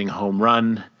game-winning home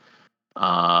run.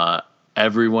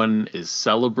 Everyone is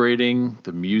celebrating.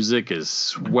 The music is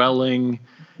swelling,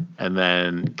 and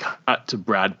then cut to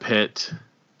Brad Pitt.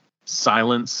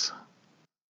 Silence,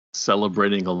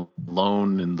 celebrating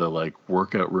alone in the like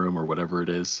workout room or whatever it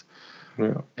is.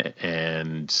 Yeah.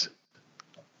 And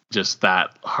just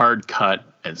that hard cut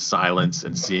and silence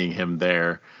and seeing him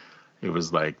there, it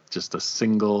was like just a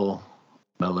single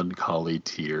melancholy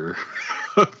tear.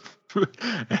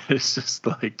 It's just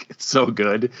like, it's so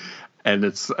good. And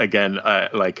it's, again,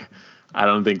 like, I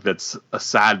don't think that's a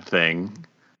sad thing,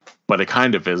 but it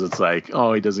kind of is. It's like,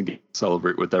 oh, he doesn't get to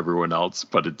celebrate with everyone else,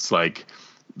 but it's like,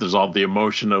 there's all the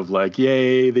emotion of like,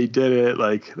 yay, they did it,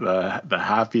 like the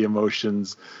happy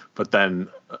emotions, but then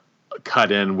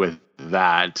cut in with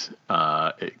that,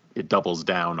 it doubles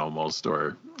down almost,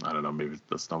 or I don't know, maybe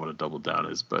that's not what a double down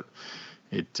is, but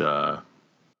it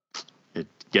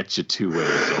gets you two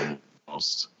ways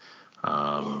almost.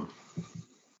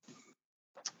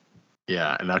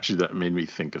 Yeah, and actually that made me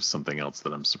think of something else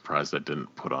that I'm surprised I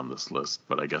didn't put on this list,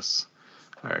 but I guess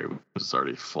I was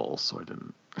already full, so I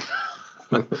didn't.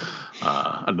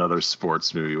 Another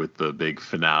sports movie with the big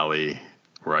finale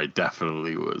where I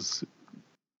definitely was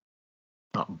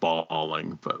not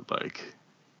bawling, but like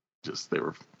just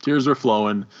tears were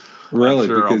flowing. Really? I'm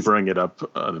sure I'll bring it up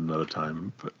at another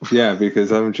time. But yeah,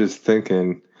 because I'm just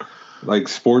thinking, like,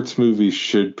 sports movies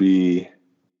should be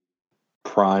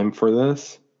prime for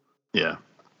this. Yeah.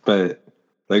 But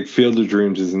like Field of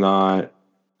Dreams is not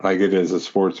Like it is a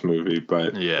sports movie,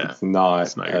 but it's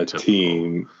not your a typical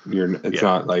team. It's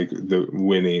not like the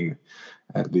winning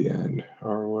at the end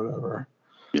or whatever.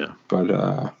 Yeah. But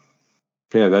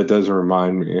that does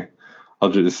remind me. I'll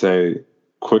just say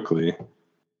quickly,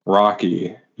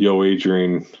 Rocky, Yo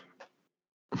Adrian,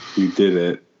 you did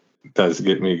it. Does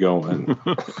get me going.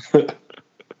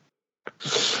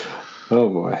 Oh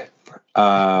boy.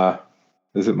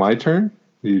 Is it my turn?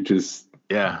 You just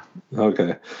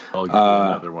okay. I'll give you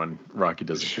another one. Rocky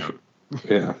doesn't count.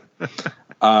 Yeah.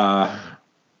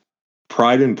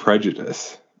 Pride and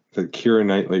Prejudice. The Keira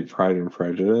Knightley Pride and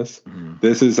Prejudice. Mm-hmm.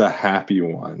 This is a happy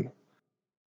one.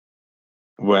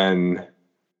 When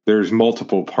there's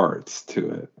multiple parts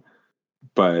to it.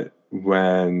 But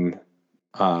when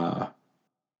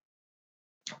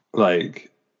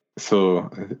so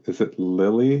is it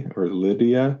Lily or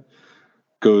Lydia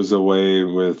goes away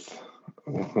with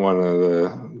one of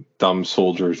the dumb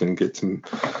soldiers and gets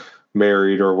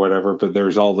married or whatever, but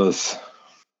there's all this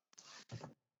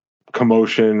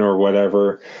commotion or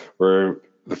whatever where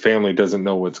the family doesn't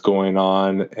know what's going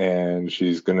on, and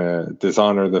she's gonna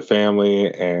dishonor the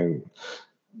family and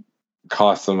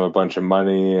cost them a bunch of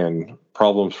money and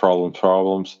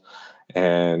problems.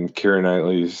 And Keira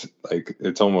Knightley's like,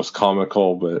 it's almost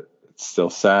comical, but it's still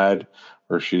sad,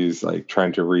 where she's like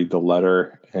trying to read the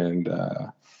letter, and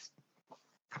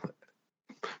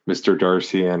Mr.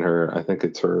 Darcy and her, I think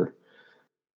it's her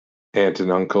aunt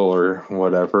and uncle or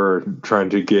whatever, are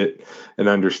trying to get an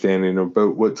understanding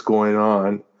about what's going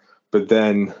on. But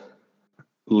then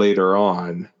later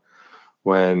on,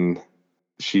 when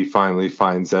she finally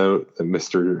finds out that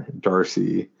Mr.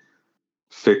 Darcy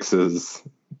fixes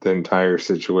the entire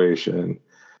situation,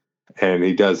 and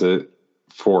he does it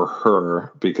for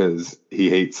her because he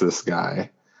hates this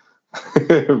guy,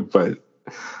 but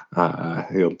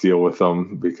he'll deal with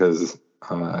him because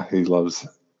he loves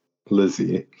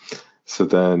Lizzie. So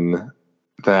then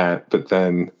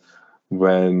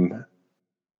when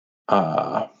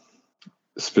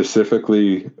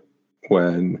specifically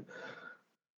when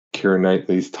Keira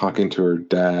Knightley's talking to her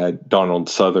dad, Donald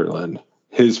Sutherland,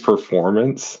 his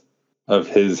performance of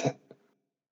his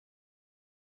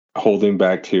holding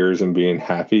back tears and being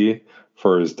happy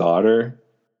for his daughter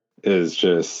is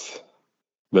just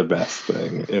the best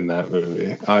thing in that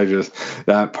movie.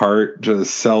 That part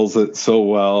just sells it so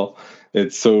well.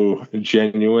 It's so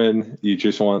genuine. You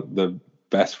just want the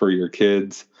best for your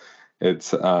kids.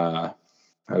 It's I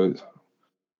was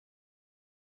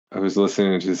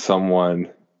listening to someone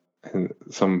in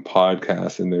some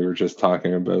podcast, and they were just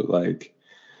talking about like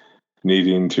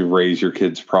needing to raise your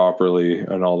kids properly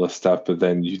and all this stuff, but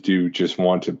then you do just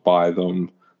want to buy them,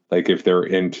 like if they're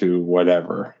into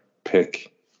whatever,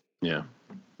 pick. Yeah.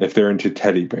 If they're into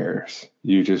teddy bears,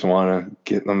 you just want to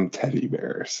get them teddy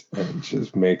bears and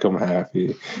just make them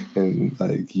happy. And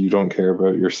like, you don't care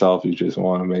about yourself. You just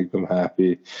want to make them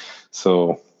happy.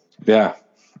 So yeah,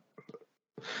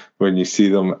 when you see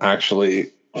them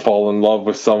actually fall in love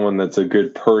with someone that's a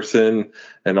good person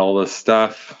and all this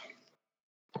stuff,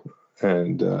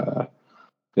 and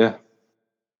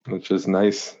which is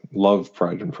nice. Love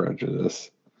Pride and Prejudice.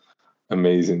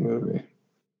 Amazing movie.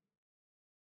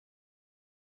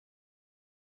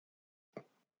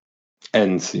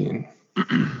 End scene.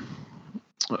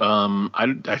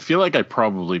 I feel like I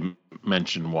probably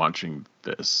mentioned watching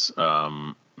this.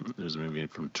 There's a movie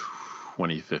from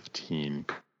 2015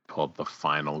 called The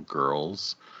Final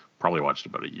Girls. Probably watched it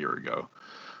about a year ago.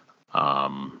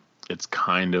 It's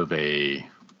kind of a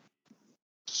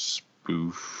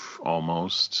spoof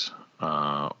almost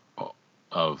of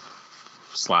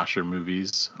slasher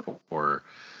movies, or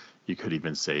you could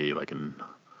even say like an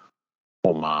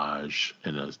homage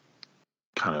in a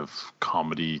kind of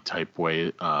comedy type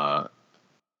way. But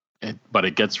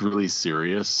it gets really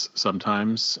serious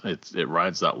sometimes. It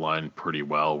rides that line pretty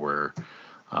well, where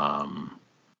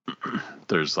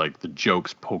there's like the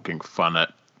jokes poking fun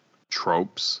at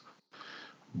tropes,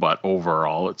 but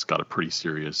overall it's got a pretty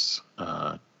serious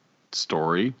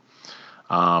story.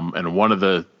 And one of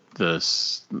the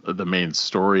main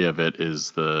story of it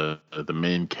is the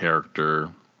main character,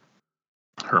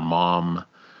 her mom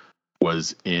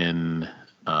was in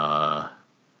a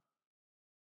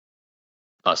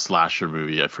slasher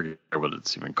movie. I forget what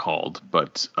it's even called,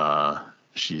 but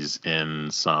she's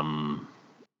in some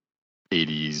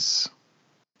 80s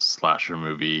slasher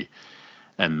movie,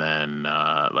 and then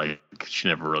like she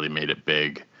never really made it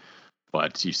big,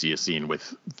 but you see a scene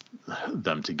with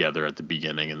them together at the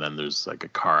beginning, and then there's like a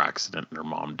car accident and her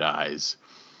mom dies.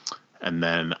 And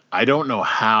then I don't know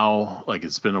how, like,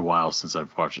 it's been a while since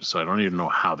I've watched it, so I don't even know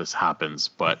how this happens,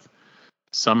 but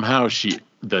somehow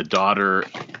the daughter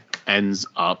ends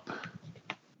up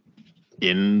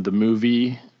in the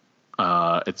movie.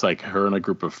 It's like her and a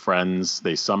group of friends.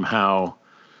 They somehow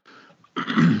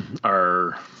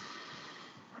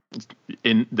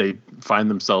they find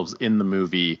themselves in the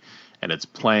movie, and it's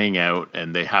playing out,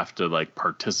 and they have to like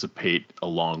participate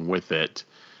along with it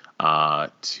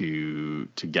to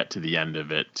get to the end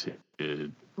of it.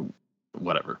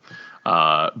 Whatever.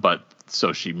 But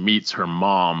so she meets her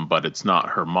mom, but it's not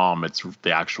her mom. It's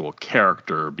the actual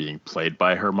character being played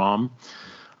by her mom.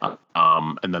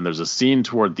 And then there's a scene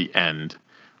toward the end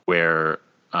where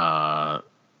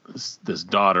this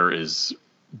daughter is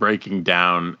breaking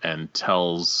down and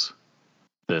tells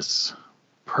this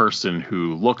person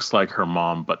who looks like her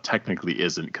mom, but technically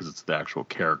isn't because it's the actual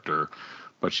character.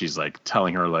 But she's like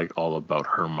telling her like all about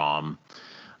her mom.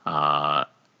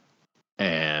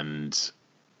 And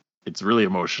it's really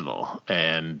emotional,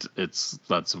 and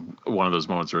that's one of those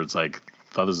moments where it's like,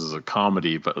 I thought this is a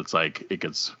comedy, but it's like it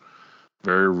gets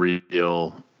very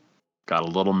real. Got a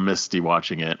little misty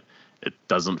watching it. It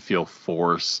doesn't feel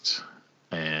forced,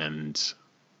 and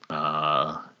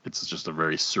it's just a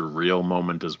very surreal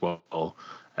moment as well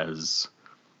as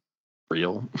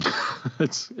real.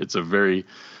 It's a very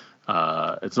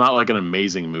it's not like an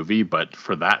amazing movie, but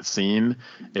for that scene,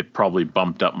 it probably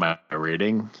bumped up my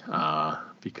rating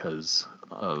because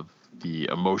of the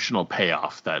emotional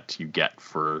payoff that you get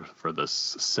for this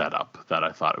setup. That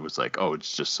I thought it was like, oh,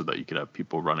 it's just so that you could have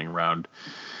people running around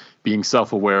being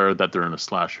self-aware that they're in a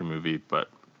slasher movie, but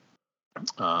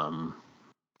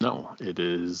no, it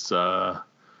is an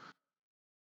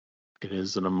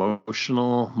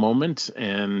emotional moment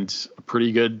and a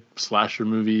pretty good slasher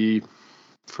movie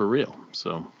for real.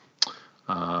 So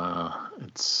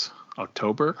it's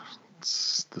October.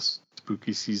 It's the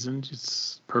spooky season.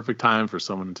 It's perfect time for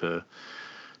someone to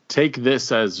take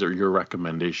this as your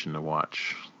recommendation to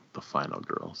watch The Final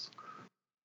Girls.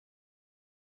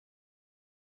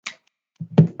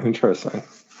 Interesting.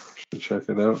 Should check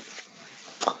it out.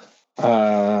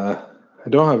 I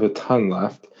don't have a ton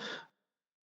left.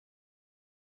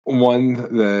 One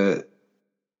that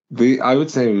I would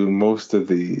say most of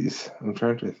these, I'm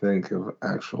trying to think of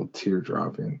actual tear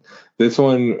dropping. This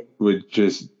one would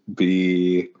just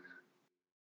be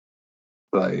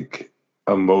like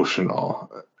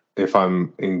emotional if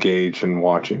I'm engaged in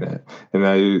watching it. And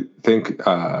I think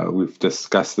we've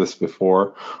discussed this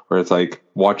before, where it's like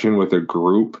watching with a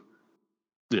group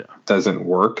doesn't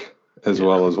work as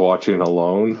well as watching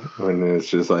alone when it's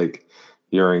just like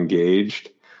you're engaged.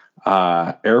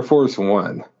 Air Force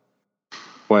One,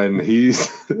 when he's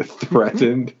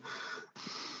threatened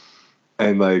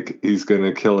and like he's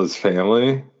gonna kill his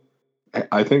family,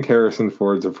 I think Harrison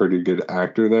Ford's a pretty good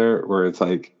actor there, where it's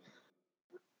like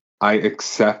I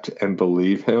accept and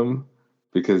believe him,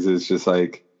 because it's just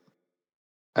like,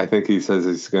 I think he says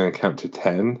he's gonna count to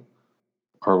 10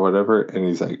 or whatever, and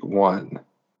he's like 1,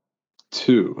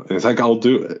 2, and it's like, I'll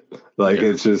do it. Like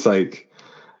it's just like,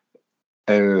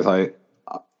 and it's like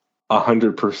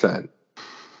 100%.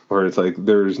 Where it's like,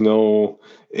 there's no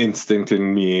instinct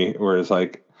in me where it's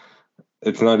like,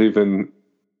 it's not even,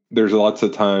 there's lots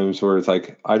of times where it's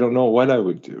like, I don't know what I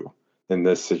would do in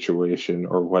this situation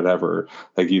or whatever.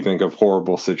 Like you think of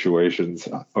horrible situations,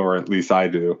 or at least I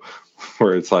do,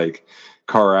 where it's like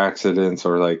car accidents,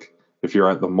 or like if you're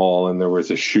at the mall and there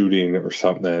was a shooting or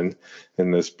something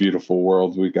in this beautiful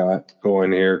world we got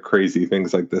going here, crazy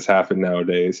things like this happen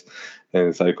nowadays. And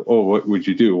it's like, oh, what would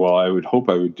you do? Well, I would hope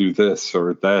I would do this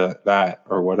or that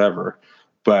or whatever.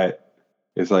 But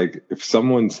it's like, if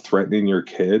someone's threatening your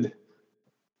kid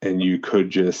and you could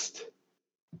just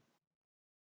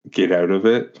get out of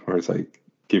it, or it's like,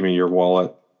 give me your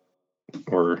wallet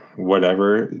or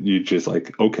whatever, you just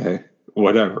like, okay,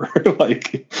 whatever.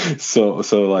 Like, so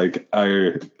like,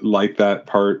 I like that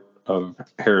part of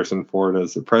Harrison Ford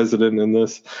as the president in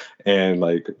this, and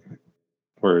like,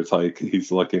 where it's like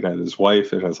he's looking at his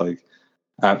wife and it's like,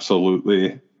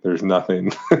 absolutely, there's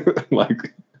nothing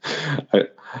like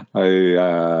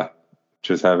I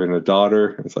just having a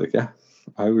daughter. It's like, yeah,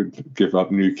 I would give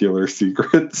up nuclear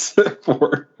secrets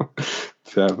to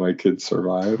have my kids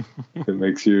survive. It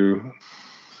makes you,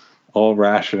 all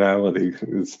rationality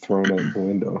is thrown out the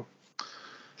window.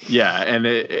 Yeah, and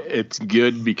it's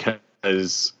good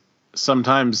because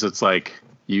sometimes it's like,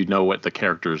 you know what the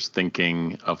character's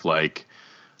thinking of, like,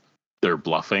 they're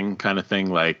bluffing kind of thing.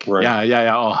 Like, right.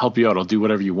 yeah, I'll help you out. I'll do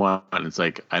whatever you want. And it's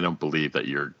like, I don't believe that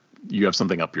you have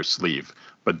something up your sleeve.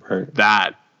 But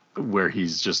that, where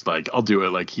he's just like, I'll do it.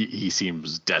 Like he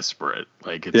seems desperate.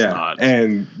 Like it's not.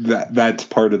 And that's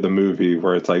part of the movie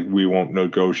where it's like, we won't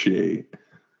negotiate.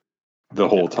 the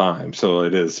whole time. So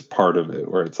it is part of it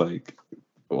where it's like,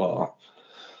 well,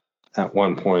 at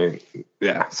one point,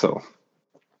 yeah. So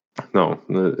no,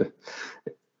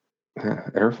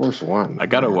 Air Force One. I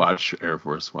gotta watch Air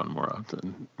Force One more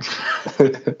often.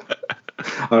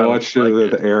 I watched it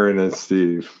with Aaron and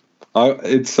Steve.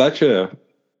 It's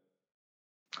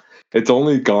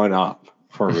only gone up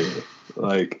for me.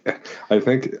 Like, I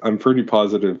think I'm pretty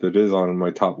positive it is on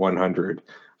my top 100.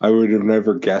 I would have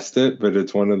never guessed it, but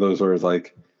it's one of those where it's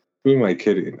like, who am I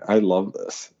kidding? I love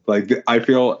this. Like, I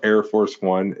feel Air Force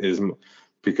One is,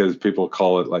 because people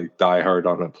call it like Die Hard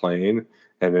on a plane,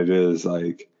 and it is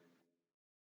like,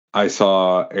 I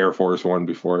saw Air Force One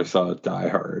before I saw Die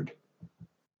Hard.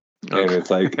 Okay. And it's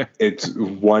like, it's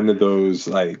one of those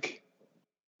like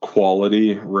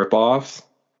quality ripoffs.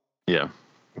 Yeah.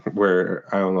 Where,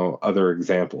 I don't know, other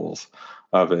examples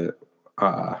of it.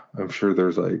 I'm sure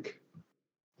there's like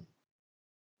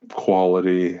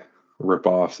quality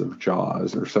ripoffs of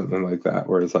Jaws or something like that,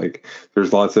 where it's like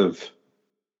there's lots of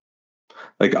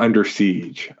like Under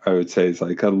Siege, I would say, is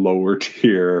like a lower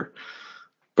tier,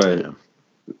 but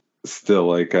still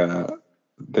like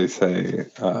they say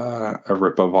a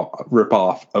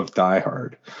ripoff of Die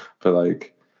Hard. But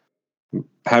like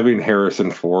having Harrison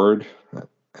Ford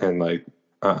and like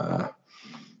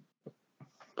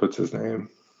what's his name?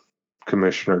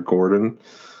 Commissioner Gordon.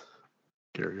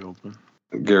 Gary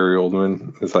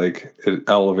Oldman is like, it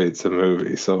elevates the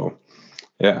movie. So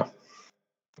yeah.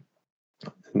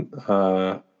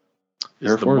 Air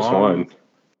Force One.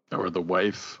 Or the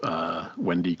wife,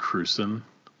 Wendy Crewson.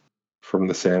 From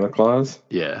the Santa Claus?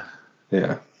 Yeah.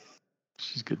 Yeah.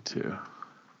 She's good too.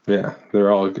 Yeah,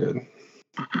 they're all good.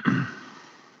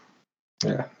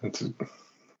 Yeah, it's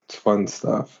fun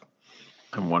stuff.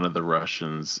 And one of the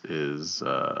Russians is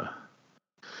the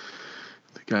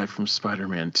guy from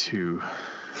Spider-Man 2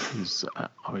 who's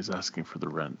always asking for the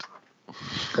rent.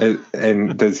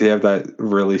 And does he have that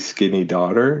really skinny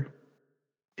daughter?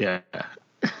 Yeah.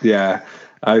 Yeah.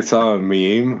 I saw a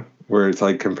meme where it's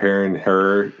like comparing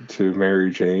her to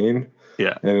Mary Jane.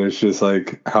 Yeah. And it's just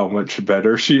like how much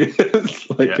better she is,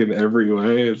 like in every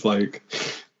way. It's like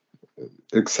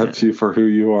accepts you for who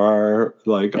you are,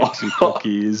 like all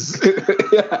cookies.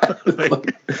 Yeah.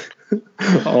 Like,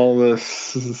 all this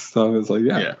stuff is like,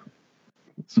 yeah.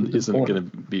 Isn't going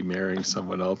to be marrying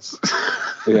someone else.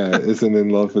 Yeah, isn't in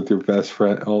love with your best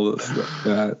friend, all this stuff.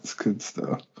 Yeah, it's good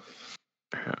stuff.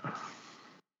 Yeah.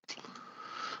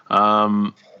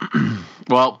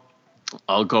 Well,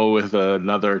 I'll go with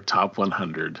another top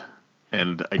 100.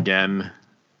 And again,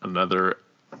 another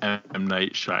M.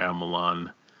 Night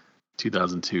Shyamalan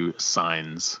 2002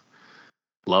 Signs.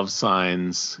 Love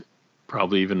Signs,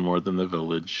 probably even more than The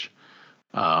Village.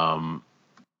 And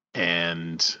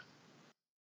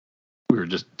we were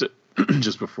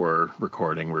just before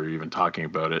recording, we were even talking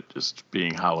about it, just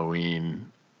being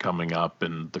Halloween coming up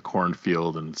and the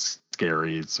cornfield and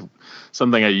scary. It's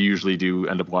something I usually do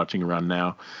end up watching around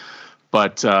now.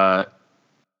 But the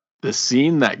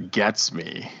scene that gets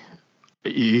me,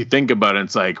 you think about it,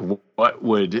 it's like, what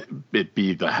would it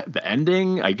be? The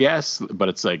ending, I guess? But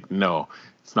it's like, no,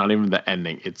 it's not even the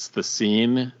ending. It's the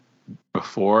scene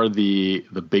before the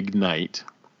big night.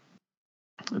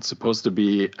 It's supposed to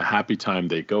be a happy time.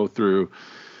 They go through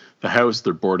the house,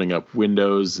 they're boarding up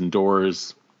windows and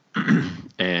doors,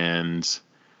 and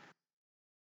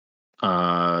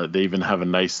they even have a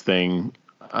nice thing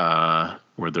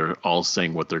where they're all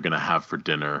saying what they're going to have for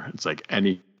dinner. It's like,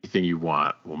 anything you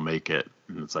want, we'll make it.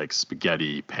 And it's like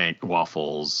spaghetti,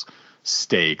 waffles,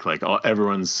 steak, like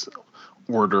everyone's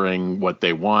ordering what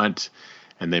they want.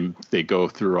 And then they go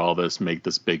through all this, make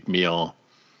this big meal.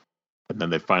 And then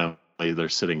they're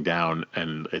sitting down,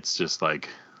 and it's just like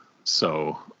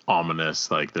so ominous.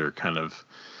 Like they're kind of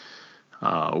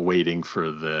waiting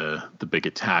for the big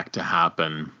attack to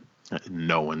happen.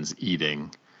 No one's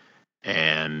eating.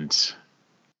 And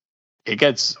it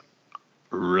gets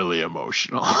really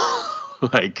emotional.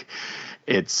 Like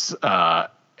it's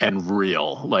and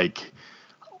real. Like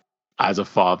as a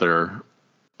father,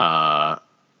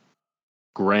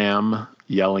 Graham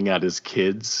yelling at his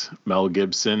kids, Mel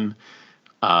Gibson,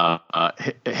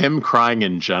 him crying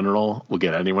in general will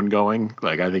get anyone going.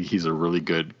 Like I think he's a really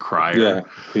good crier. Yeah,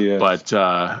 he is. But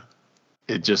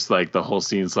it just like the whole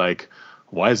scene's like,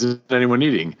 why isn't anyone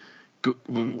eating?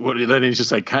 Then he's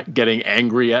just like getting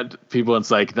angry at people. It's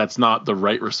like, that's not the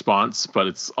right response, but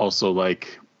it's also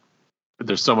like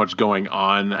there's so much going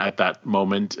on at that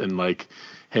moment, and like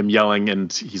him yelling,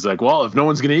 and he's like, well, if no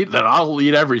one's gonna eat, then I'll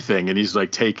eat everything. And he's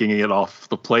like taking it off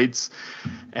the plates,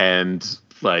 and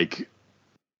like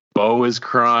Bo is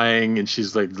crying, and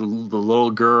she's like the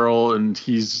little girl, and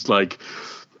he's like,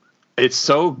 it's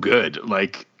so good.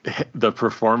 Like the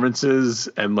performances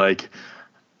and like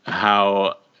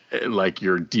how like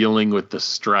you're dealing with the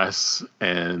stress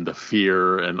and the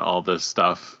fear and all this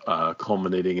stuff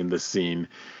culminating in this scene.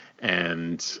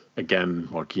 And again,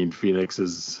 Joaquin Phoenix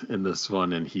is in this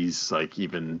one, and he's like,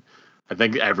 even I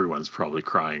think everyone's probably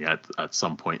crying at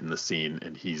some point in the scene,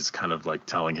 and he's kind of like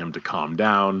telling him to calm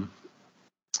down.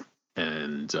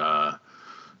 And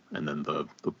then the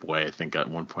boy, I think at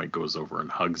one point goes over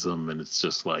and hugs him, and it's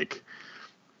just like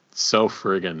so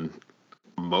friggin'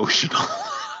 emotional.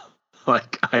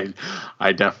 Like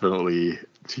I definitely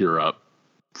tear up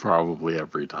probably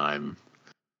every time.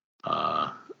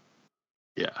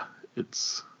 Yeah,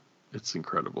 it's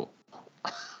incredible.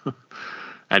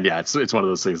 And yeah, it's one of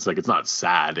those things, like, it's not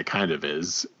sad, it kind of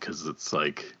is, because it's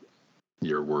like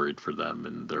you're worried for them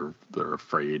and they're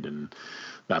afraid, and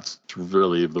that's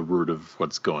really the root of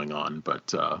what's going on.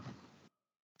 But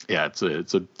yeah,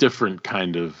 it's a different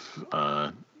kind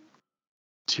of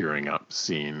tearing up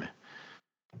scene.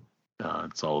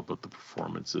 It's all about the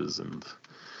performances and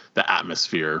the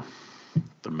atmosphere,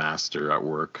 the master at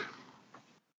work.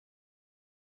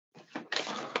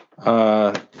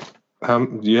 Do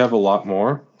you have a lot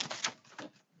more?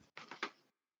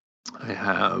 I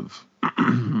have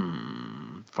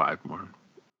 5 more.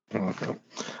 Okay.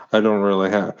 I don't really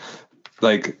have,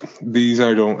 like, these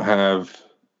I don't have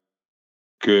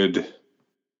good.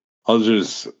 I'll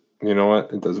just, you know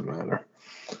what? It doesn't matter.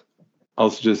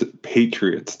 I'll just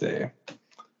Patriots Day.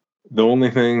 The only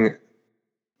thing,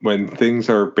 when things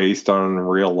are based on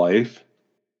real life,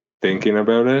 thinking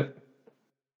about it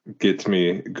gets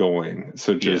me going.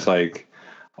 So just like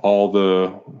all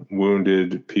the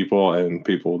wounded people and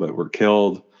people that were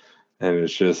killed, and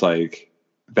it's just like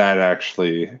that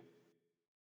actually,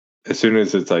 as soon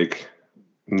as it's like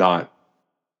not,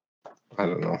 I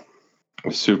don't know, a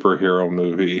superhero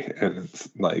movie and it's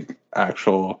like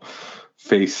actual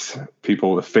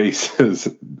people with faces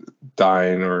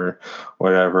dying or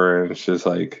whatever, and it's just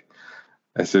like,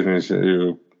 as soon as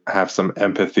you have some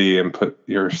empathy and put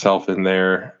yourself in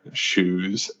their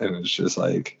shoes, and it's just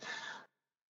like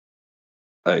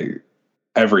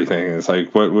everything is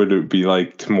like, what would it be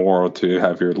like tomorrow to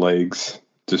have your legs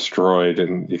destroyed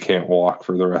and you can't walk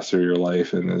for the rest of your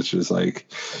life? And it's just like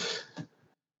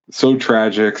so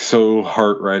tragic, so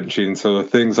heart-wrenching, so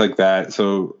things like that.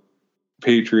 So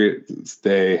Patriots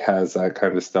Day has that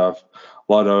kind of stuff.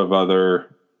 A lot of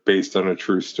other based on a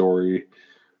true story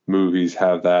movies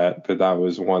have that, but that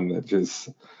was one that just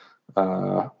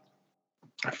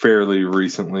fairly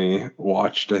recently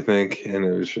watched, I think, and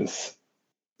it was just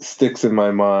sticks in my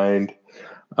mind.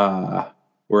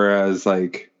 Whereas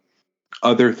like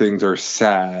other things are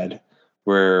sad,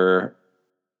 where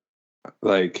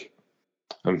like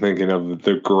I'm thinking of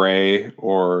The Grey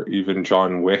or even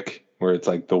John Wick, where it's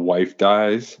like the wife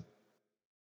dies,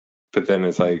 but then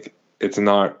it's like it's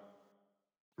not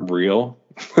real.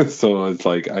 So it's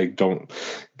like I don't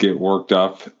get worked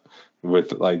up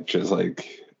with like just like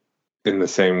in the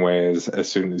same way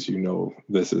as soon as you know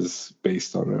this is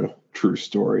based on a true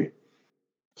story.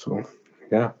 So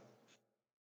yeah,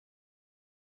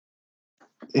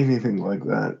 anything like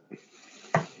that.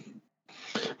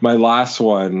 My last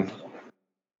one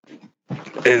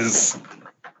is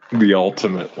the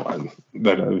ultimate one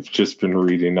that I've just been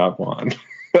reading up on.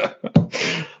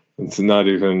 It's not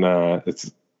even it's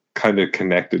kind of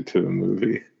connected to the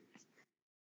movie.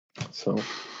 So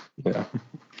yeah.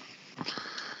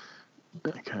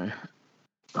 Okay.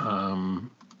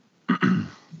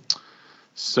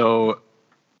 So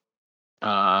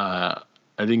I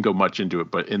didn't go much into it,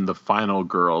 but in The Final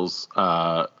Girls,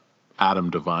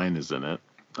 Adam Devine is in it.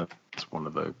 That's one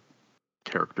of the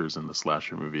characters in the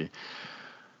slasher movie.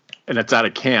 And it's at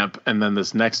a camp, and then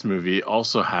this next movie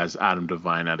also has Adam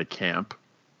Devine at a camp.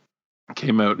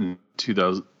 Came out in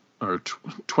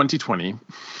 2020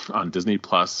 on Disney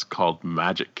Plus, called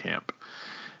Magic Camp.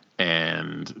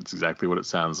 And it's exactly what it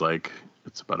sounds like.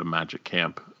 It's about a magic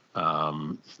camp.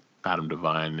 Adam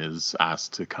Devine is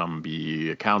asked to come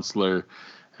be a counselor,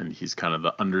 and he's kind of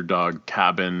the underdog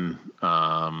cabin.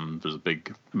 There's a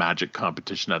big magic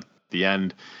competition at the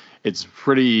end. It's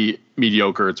pretty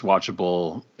mediocre. It's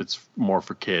watchable. It's more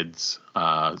for kids.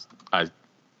 I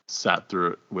sat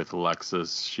through it with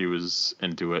Alexis. She was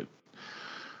into it.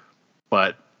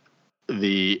 But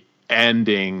the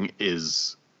ending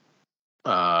is...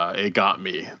 it got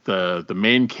me. The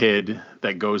main kid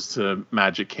that goes to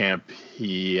magic camp,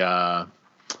 him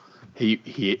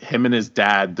and his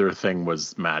dad, their thing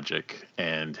was magic,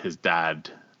 and his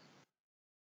dad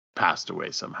passed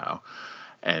away somehow.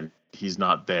 and he's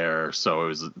not there. So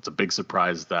it's a big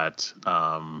surprise that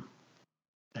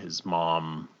his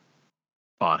mom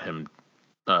bought him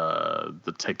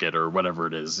the ticket or whatever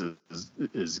it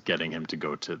is getting him to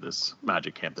go to this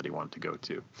magic camp that he wanted to go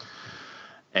to.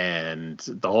 And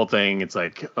the whole thing, it's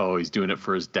like, oh, he's doing it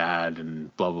for his dad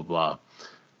and blah, blah, blah.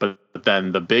 But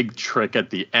then the big trick at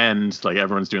the end, like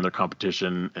everyone's doing their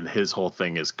competition, and his whole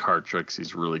thing is card tricks.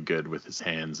 He's really good with his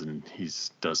hands, and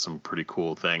does some pretty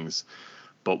cool things.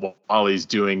 But while he's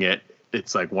doing it,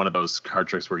 it's like one of those card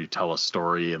tricks where you tell a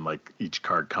story, and like each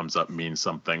card comes up means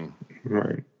something.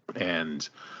 Right. And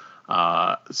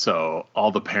so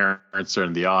all the parents are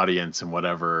in the audience and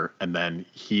whatever, and then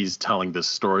he's telling this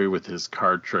story with his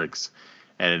card tricks,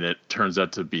 and it turns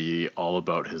out to be all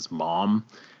about his mom.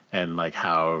 And like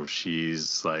how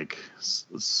she's like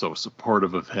so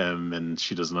supportive of him, and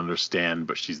she doesn't understand,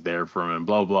 but she's there for him, and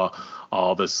blah, blah,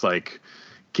 all this like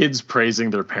kids praising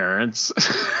their parents.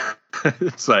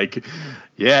 It's like,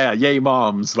 yeah, yay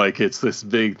moms. Like it's this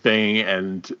big thing.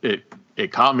 And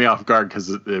it caught me off guard because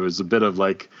it was a bit of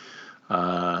like,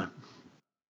 I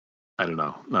don't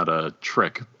know, not a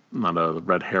trick, not a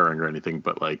red herring or anything,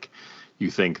 but like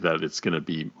you think that it's going to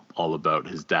be all about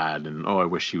his dad and, oh, I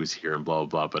wish he was here and blah, blah,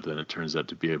 blah. But then it turns out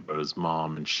to be about his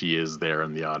mom, and she is there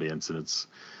in the audience. And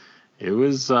it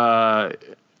was a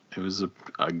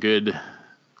good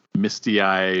misty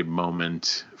eye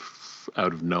moment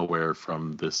out of nowhere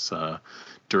from this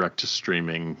direct to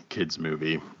streaming kids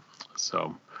movie.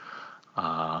 So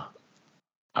I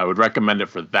would recommend it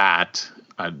for that.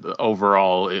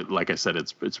 Overall, like I said,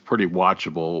 it's pretty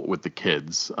watchable with the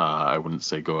kids. I wouldn't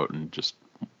say go out and just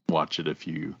watch it if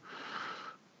you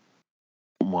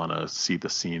want to see the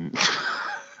scene,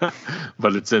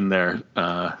 but it's in there.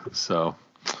 So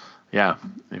yeah,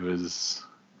 it was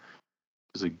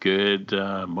a good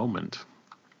moment.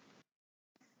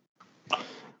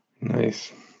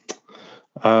 Nice.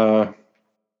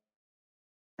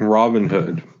 Robin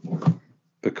Hood,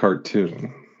 the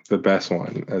cartoon, the best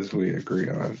one, as we agree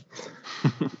on.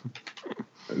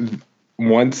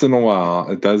 Once in a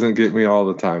while, it doesn't get me all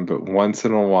the time, but once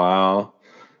in a while,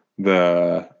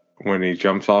 when he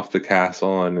jumps off the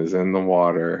castle and is in the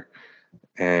water,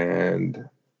 and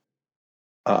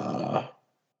I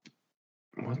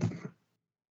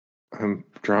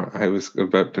was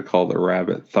about to call the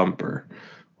rabbit Thumper.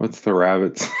 What's the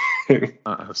rabbit's name?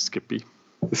 Skippy.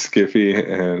 Skippy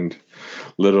and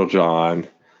Little John.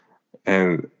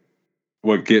 And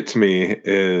what gets me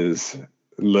is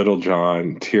Little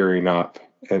John tearing up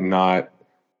and not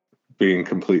being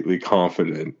completely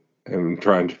confident and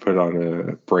trying to put on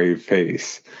a brave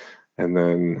face. And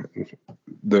then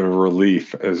the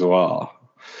relief as well.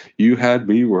 You had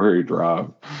me worried,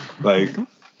 Rob. Like,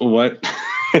 what?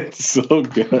 It's so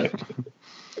good.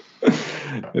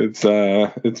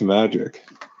 It's magic.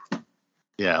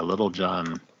 Yeah, Little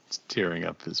John tearing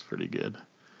up is pretty good.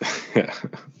 Yeah.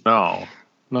 No.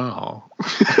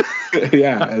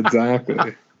 Yeah,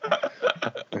 exactly.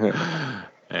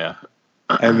 Yeah.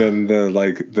 And then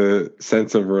the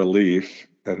sense of relief,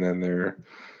 and then they're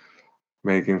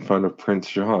making fun of Prince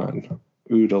John.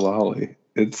 Oodalali.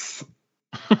 It's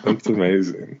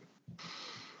amazing.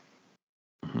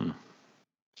 Mm-hmm.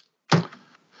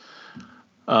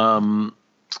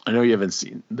 I know you haven't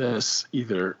seen this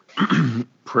either.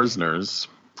 Prisoners,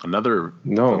 another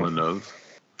Villeneuve.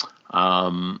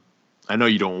 I know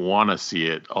you don't want to see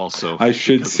it. Also, I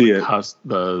should see it.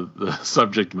 The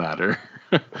subject matter.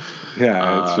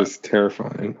 Yeah, it's just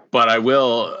terrifying. But I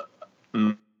will,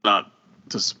 not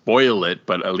to spoil it,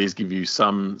 but at least give you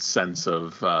some sense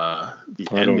of the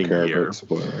ending don't care here. About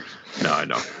spoilers. No, I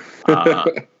know.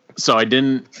 So I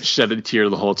didn't shed a tear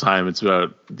the whole time. It's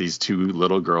about these two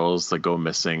little girls that go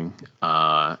missing,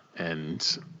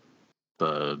 and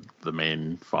the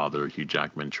main father, Hugh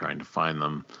Jackman, trying to find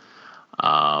them.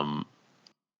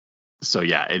 So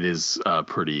yeah, it is a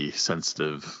pretty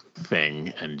sensitive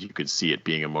thing, and you could see it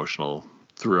being emotional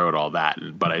throughout all that.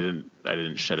 But I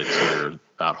didn't shed a tear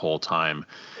that whole time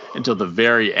until the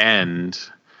very end,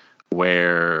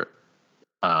 where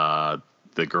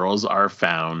the girls are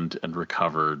found and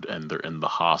recovered, and they're in the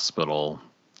hospital.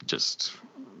 Just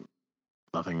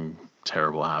nothing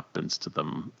terrible happens to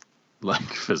them, like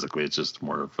physically. It's just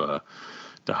more of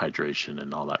dehydration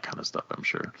and all that kind of stuff, I'm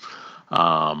sure.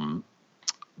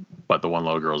 But the one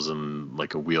little girl's in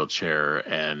like a wheelchair,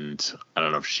 and I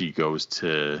don't know if she goes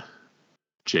to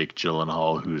Jake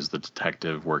Gyllenhaal, who's the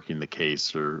detective working the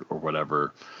case or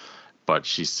whatever. But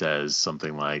she says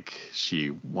something like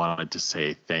she wanted to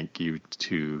say thank you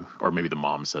to, or maybe the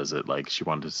mom says it, like she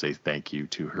wanted to say thank you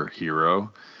to her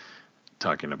hero,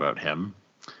 talking about him.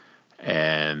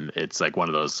 And it's like one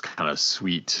of those kind of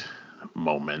sweet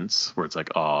moments where it's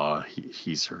like, oh,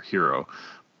 he's her hero.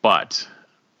 But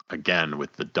again,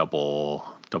 with the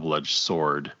double-edged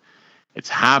sword, it's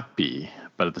happy,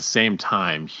 but at the same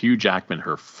time, Hugh Jackman,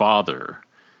 her father,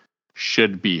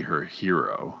 should be her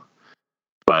hero.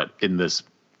 But in this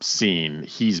scene,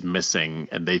 he's missing,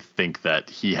 and they think that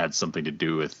he had something to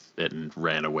do with it and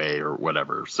ran away or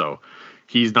whatever. So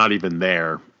he's not even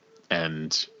there,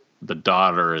 and the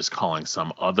daughter is calling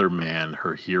some other man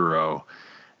her hero.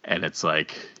 And it's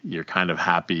like, you're kind of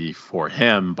happy for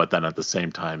him, but then at the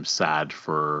same time sad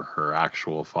for her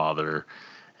actual father.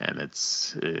 And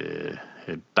that's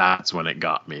when it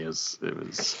got me. It was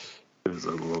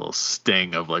a little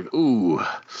sting of like, ooh,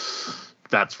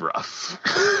 that's rough.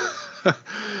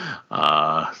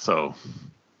 So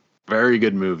very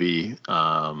good movie.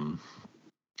 I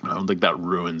don't think that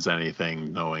ruins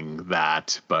anything knowing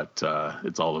that, but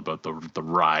it's all about the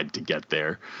ride to get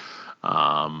there.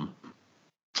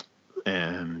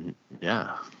 And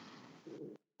yeah,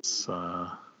 it's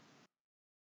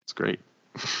great.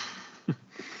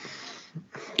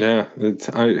 Yeah,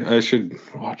 I should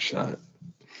watch that.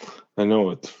 I know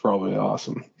it's probably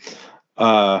awesome.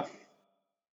 I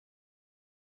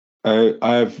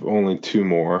have only two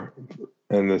more,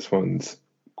 and this one's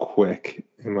quick,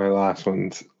 and my last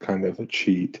one's kind of a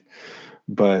cheat.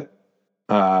 But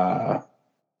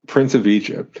Prince of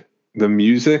Egypt, the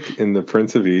music in the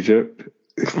Prince of Egypt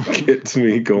gets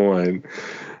me going.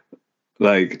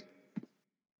 Like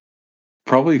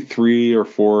probably 3 or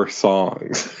 4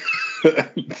 songs.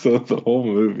 So the whole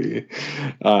movie,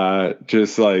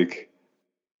 just like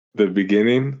the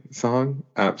beginning song,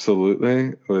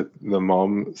 absolutely, with the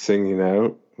mom singing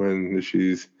out when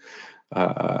she's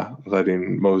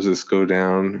letting Moses go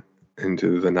down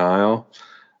into the Nile.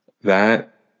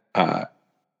 That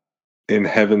In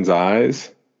Heaven's Eyes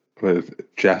with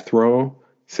Jethro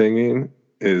singing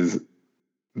is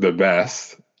the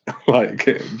best. Like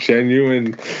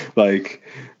genuine, like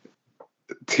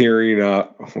tearing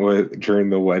up during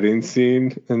the wedding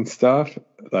scene and stuff.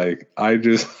 Like I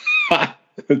just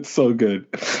it's so good.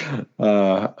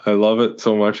 I love it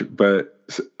so much. But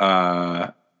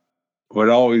what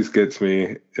always gets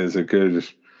me is a good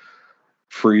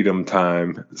freedom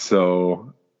time.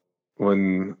 So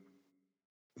when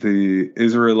the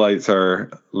Israelites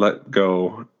are let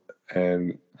go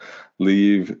and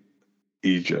leave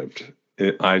Egypt,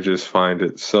 I just find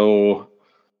it so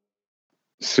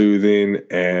soothing,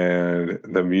 and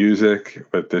the music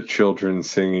with the children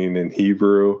singing in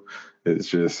Hebrew is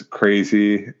just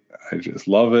crazy. I just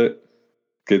love it.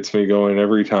 Gets me going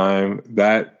every time.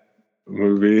 That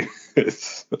movie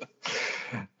is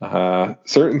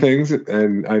certain things,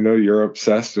 and I know you're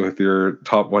obsessed with your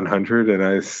top 100, and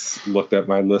I looked at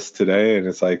my list today, and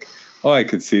it's like, oh, I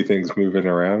could see things moving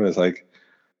around. It's like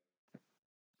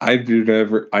I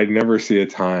never see a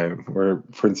time where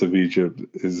Prince of Egypt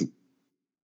is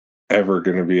ever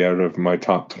going to be out of my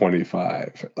top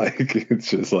 25. Like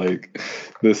it's just like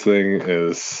this thing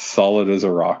is solid as a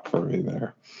rock for me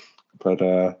there. But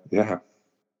yeah,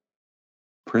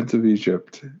 Prince of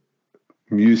Egypt,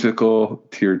 musical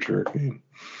tear-jerking.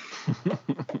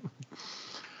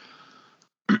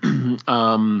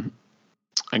 I'm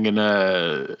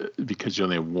gonna, because you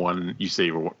only have one, you say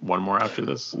one more after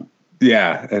this?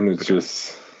 Yeah, and it's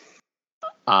just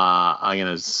I'm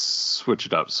gonna switch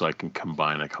it up so I can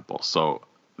combine a couple. So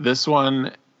this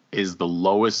one is the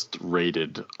lowest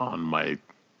rated on my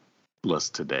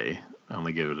list today. I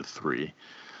only gave it a 3,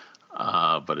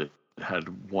 but it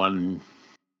had one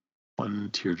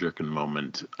tear-jerking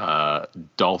moment.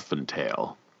 Dolphin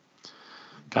Tale,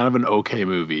 kind of an okay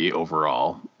movie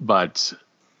overall, but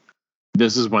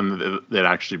this is when it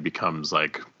actually becomes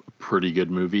like a pretty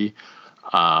good movie.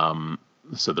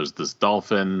 So there's this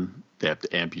dolphin. They have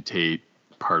to amputate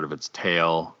part of its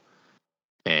tail,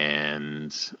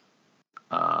 and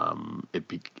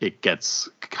it gets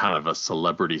kind of a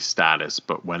celebrity status.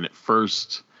 But when it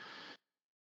first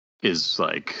is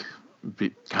like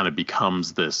kind of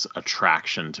becomes this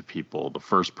attraction to people, the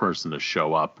first person to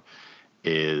show up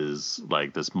is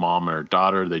like this mom and her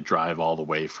daughter. They drive all the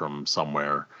way from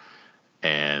somewhere,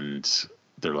 and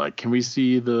they're like, can we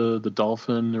see the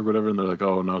dolphin or whatever? And they're like,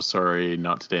 oh, no, sorry,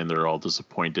 not today. And they're all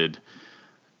disappointed.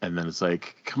 And then it's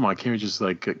like, come on, can't you just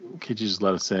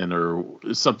let us in or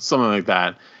something like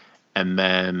that? And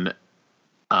then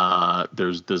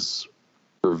there's this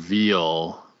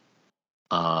reveal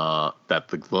that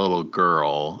the little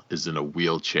girl is in a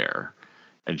wheelchair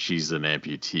and she's an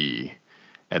amputee.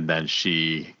 And then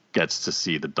she gets to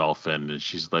see the dolphin and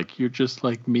she's like, you're just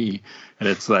like me. And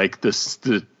it's like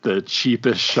the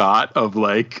cheapest shot of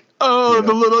like oh,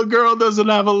 the little girl doesn't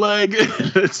have a leg.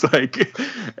 It's like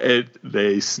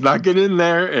they snuck it in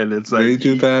there, and it's like they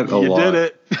do that a lot. You did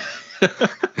it.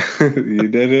 You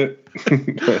did it.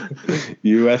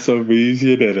 USOBs,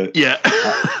 you did it. Yeah.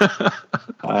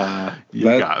 You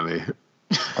got me.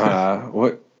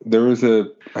 What? There was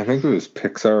I think it was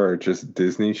Pixar or just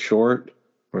Disney short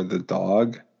where the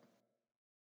dog.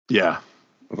 Yeah.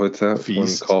 What's that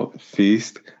Feast. one called?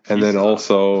 Feast. And then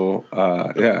also,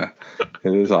 yeah,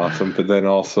 it is awesome. But then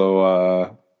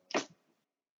also,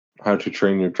 How to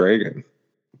Train Your Dragon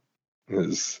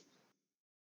is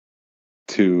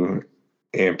 2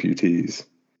 amputees.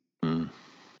 Mm.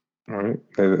 All right.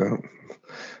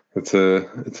 It's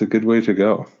a good way to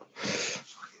go.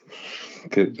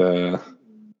 Get a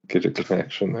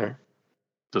connection there.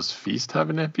 Does Feast have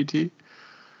an amputee?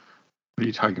 What are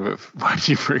you talking about? Why did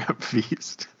you bring up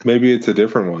Feast? Maybe it's a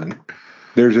different one.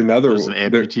 There's an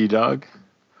amputee dog.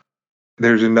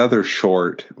 There's another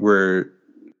short where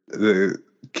the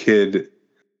kid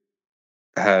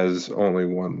has only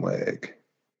one leg.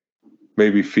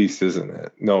 Maybe Feast isn't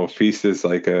it? No, Feast is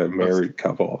like a married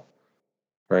couple,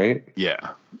 right?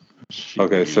 Yeah.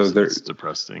 Okay, so it's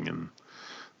depressing, and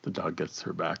the dog gets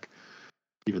her back,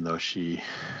 even though she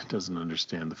doesn't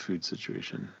understand the food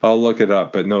situation. I'll look it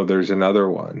up, but no, there's another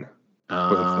one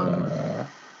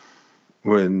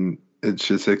when it's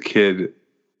just a kid,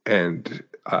 and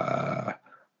I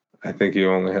think he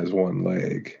only has one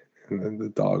leg, and then the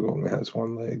dog only has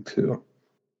one leg too,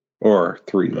 or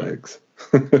 3 legs.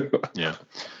 Yeah,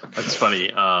 that's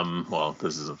funny. Well,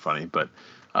 this isn't funny, but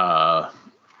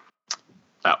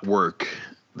at work,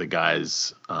 the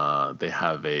guys they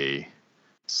have a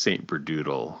Saint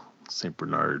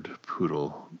Bernard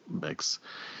poodle mix.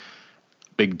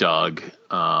 Big dog.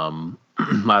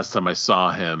 Last time I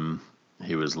saw him,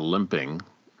 he was limping,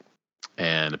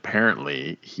 and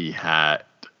apparently he had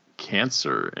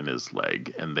cancer in his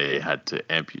leg, and they had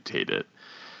to amputate it.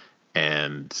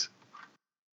 And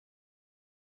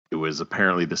it was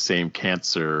apparently the same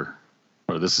cancer,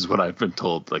 or this is what I've been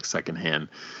told, like secondhand,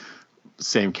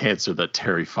 same cancer that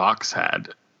Terry Fox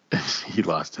had. He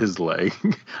lost his leg.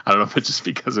 I don't know if it's just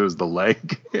because it was the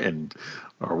leg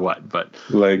or what, but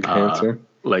leg cancer,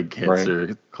 right.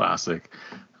 Classic.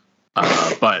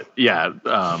 But yeah,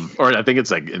 or I think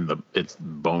it's like it's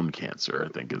bone cancer,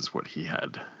 I think is what he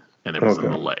had, and it was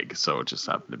in the leg, so it just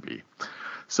happened to be.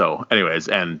 So, anyways,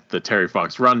 and the Terry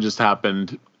Fox run just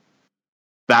happened.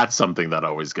 That's something that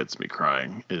always gets me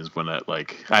crying, is when I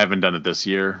haven't done it this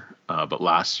year, but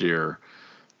last year,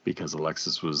 because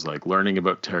Alexis was like learning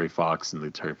about Terry Fox and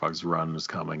the Terry Fox run was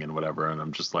coming and whatever, and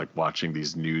I'm just like watching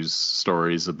these news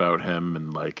stories about him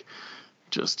and like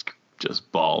just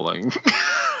bawling.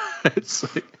 I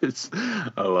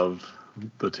love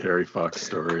the Terry Fox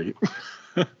story.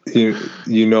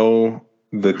 You know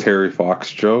the Terry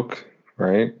Fox joke,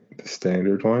 right? The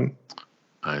standard one.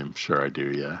 I'm sure I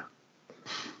do, yeah.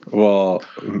 Well,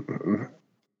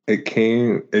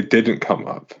 it didn't come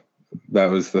up.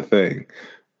 That was the thing.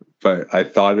 But I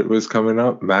thought it was coming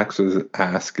up. Max was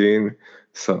asking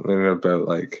something about,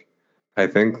 like, I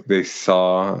think they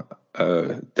saw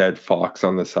a dead fox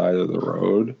on the side of the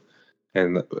road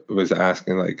and was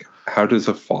asking, like, how does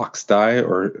a fox die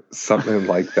or something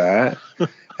like that.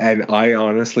 And I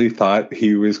honestly thought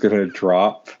he was going to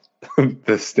drop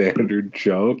the standard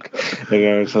joke. And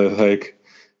I was like,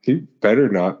 he better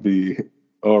not be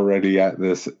already at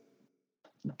this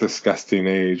disgusting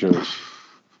age of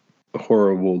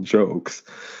horrible jokes.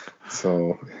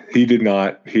 So he did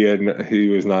not. He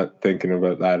was not thinking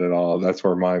about that at all. That's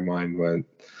where my mind went.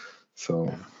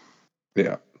 So,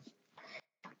 yeah.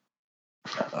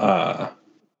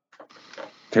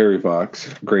 Terry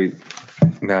Fox, great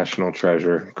national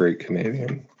treasure, great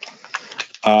Canadian.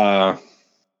 My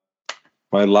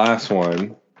last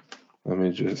one. Let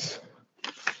me just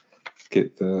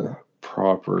get the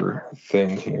proper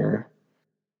thing here.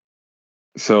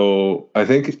 So I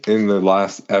think in the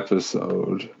last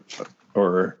episode,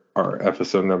 or our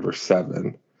episode number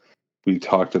 7, we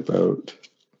talked about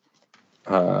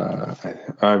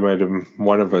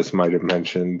one of us might have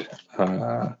mentioned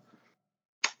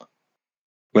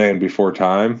Land Before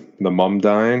Time, the mom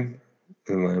dying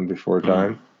in Land Before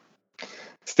Time.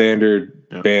 Standard,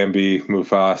 yep. Bambi,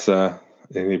 Mufasa,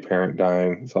 any parent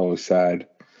dying, it's always sad.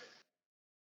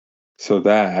 So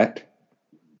that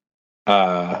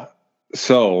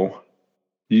so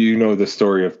you know the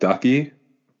story of Ducky?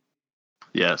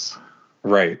 Yes.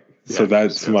 Right. Yeah, so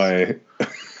that's my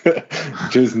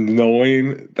just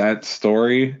knowing that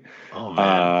story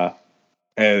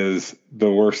as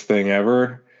the worst thing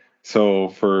ever. So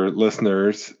for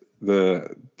listeners,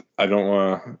 I don't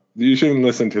want to. You shouldn't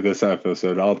listen to this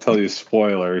episode. I'll tell you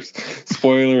spoilers.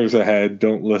 Spoilers ahead.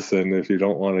 Don't listen if you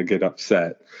don't want to get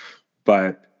upset.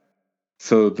 But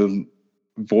so the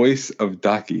voice of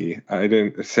Ducky,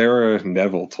 Sarah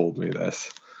Neville told me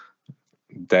this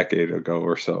a decade ago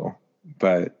or so,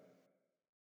 but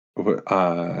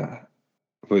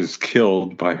was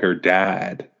killed by her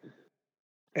dad.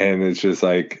 And it's just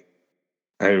like,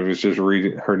 I was just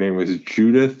reading, her name was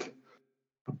Judith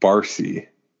Barsi.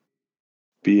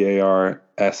 Barsi.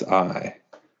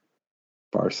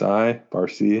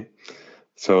 Barsi.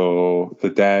 So the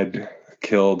dad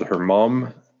killed her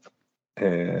mom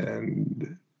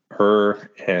and her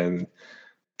and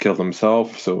killed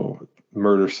himself. So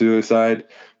murder-suicide.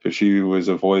 But she was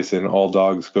a voice in All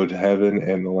Dogs Go to Heaven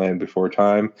and The Land Before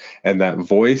Time. And that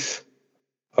voice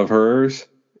of hers,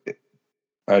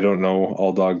 I don't know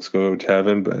All Dogs Go to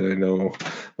Heaven, but I know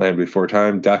Land Before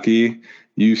Time. Ducky,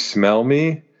 You Smell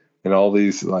Me, and all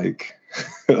these like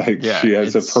she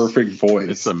has a perfect voice.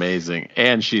 It's amazing.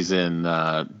 And she's in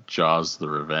Jaws the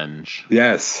Revenge.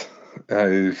 Yes.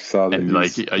 I saw that. And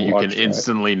like you can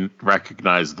instantly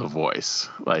recognize the voice.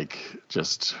 Like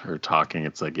just her talking,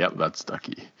 it's like, yep, that's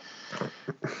Ducky.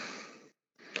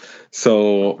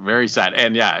 So very sad.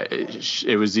 And yeah,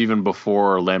 it was even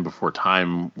before Land Before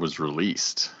Time was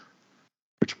released,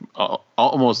 which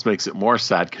almost makes it more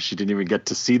sad because she didn't even get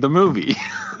to see the movie.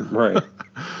 Right.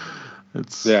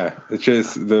 It's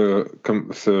just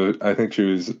so I think she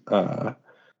was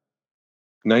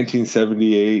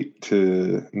 1978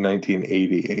 to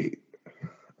 1988.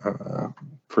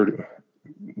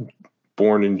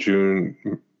 Born in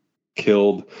June,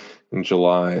 killed in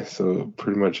July, so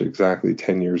pretty much exactly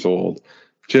 10 years old.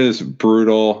 Just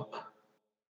brutal,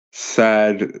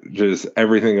 sad, just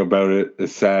everything about it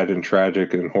is sad and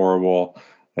tragic and horrible.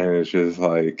 And it's just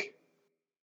like,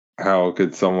 how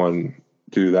could someone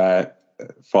do that?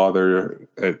 Father,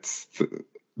 it's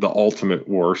the ultimate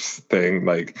worst thing.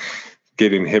 Like,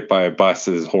 getting hit by a bus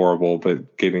is horrible,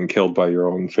 but getting killed by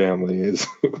your own family is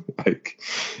like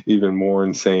even more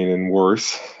insane and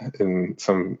worse in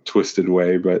some twisted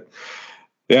way. But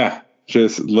yeah,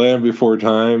 just Land Before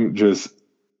Time, just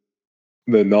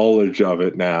the knowledge of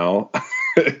it now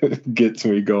gets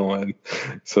me going.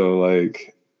 So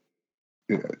like,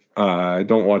 I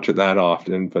don't watch it that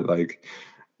often, but like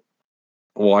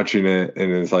watching it,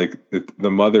 and it's like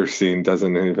the mother scene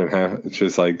doesn't even have, it's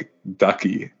just like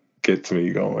Ducky gets me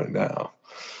going now.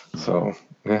 So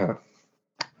yeah,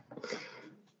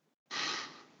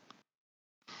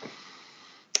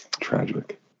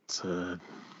 tragic. It's a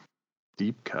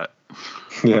deep cut.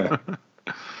 Yeah.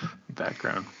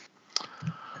 Background.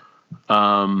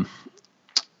 I'm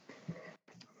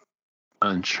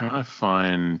trying to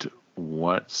find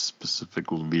what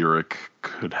specific lyric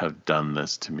could have done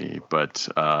this to me, but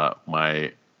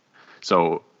my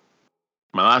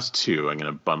last two I'm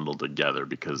going to bundle together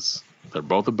because they're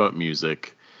both about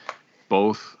music,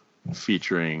 both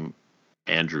featuring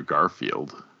Andrew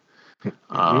Garfield.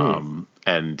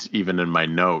 And even in my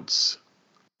notes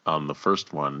on the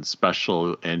first one,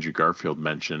 special Andrew Garfield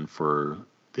mention for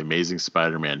The Amazing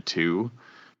Spider-Man 2,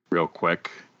 real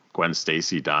quick, Gwen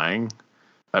Stacy dying.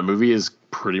 That movie is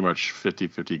pretty much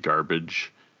 50-50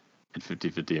 garbage and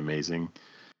 50-50 amazing.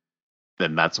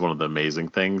 And that's one of the amazing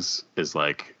things, is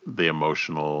like the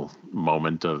emotional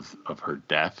moment of her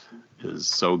death is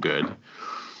so good.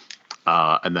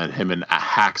 And then him in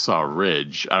Hacksaw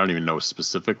Ridge, I don't even know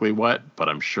specifically what, but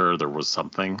I'm sure there was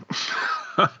something.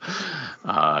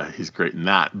 He's great in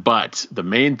that. But the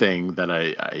main thing that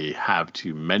I have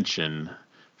to mention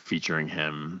featuring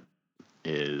him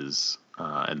is,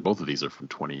 and both of these are from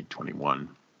 2021,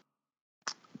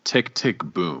 Tick, Tick,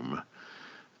 Boom.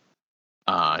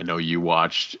 I know you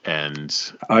watched, and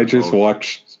I just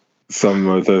watched some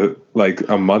of the, like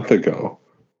a month ago.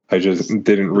 I just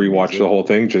didn't rewatch the whole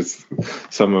thing, just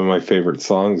some of my favorite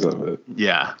songs of it.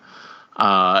 Yeah.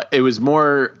 It was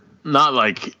more, not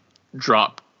like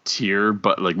drop tear,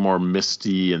 but like more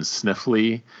misty and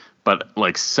sniffly, but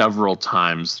like several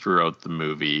times throughout the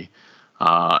movie.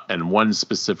 And one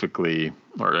specifically,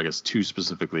 or I guess two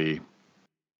specifically,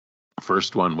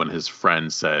 first one when his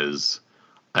friend says,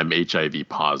 "I'm HIV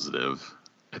positive,"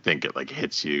 I think it like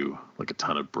hits you like a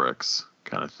ton of bricks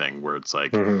kind of thing, where it's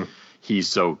like, he's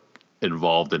so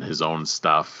involved in his own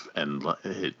stuff and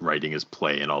writing his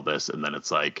play and all this, and then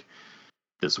it's like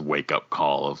this wake up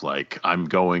call of like, I'm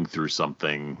going through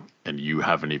something and you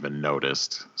haven't even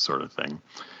noticed, sort of thing.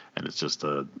 And it's just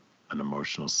an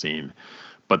emotional scene.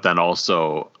 But then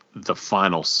also the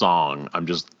final song, I'm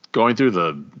just going through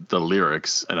the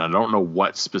lyrics, and I don't know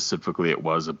what specifically it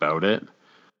was about it.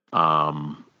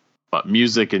 But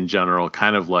music in general,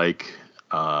 kind of like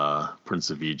Prince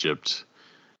of Egypt,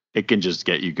 it can just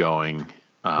get you going.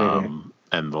 And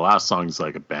the last song's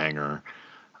like a banger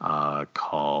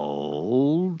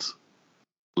called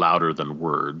Louder Than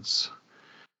Words.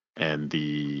 And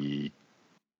the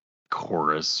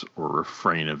chorus or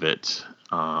refrain of it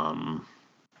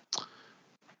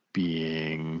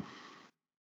being,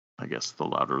 I guess, the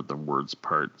louder than words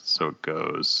part. So it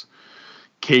goes,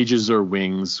 cages or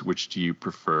wings, which do you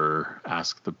prefer?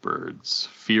 Ask the birds.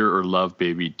 Fear or love,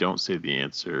 baby, don't say the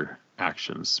answer.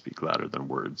 Actions speak louder than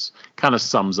words. Kind of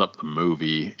sums up the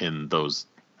movie in those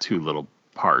two little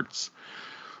parts.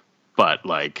 But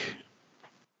like,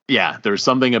 yeah, there's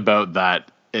something about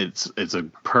that. It's a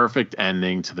perfect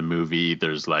ending to the movie.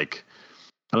 There's like,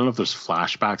 I don't know if there's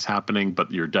flashbacks happening, but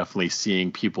you're definitely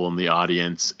seeing people in the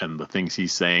audience, and the things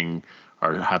he's saying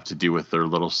have to do with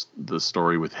the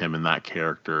story with him and that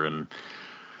character, and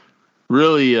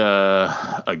really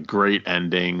a great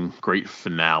ending, great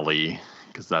finale,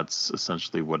 because that's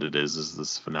essentially what it is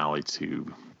this finale to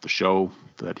the show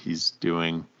that he's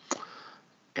doing.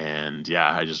 And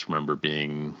yeah, I just remember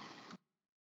being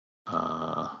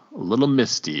a little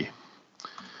misty.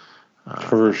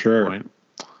 For sure. Point.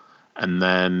 And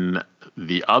then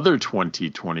the other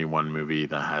 2021 movie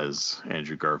that has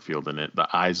Andrew Garfield in it, The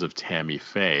Eyes of Tammy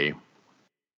Faye,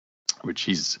 which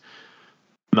he's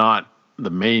not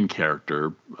the main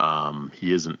character.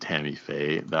 He isn't Tammy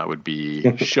Faye. That would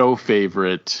be show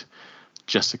favorite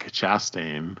Jessica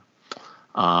Chastain.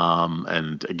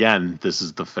 And again, this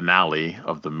is the finale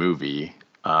of the movie.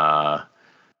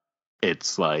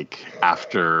 It's like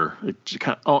after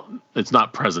it's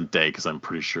not present day, because I'm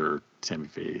pretty sure Tammy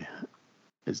Faye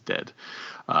is dead.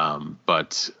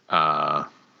 But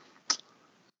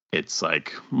it's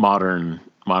like modern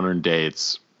day.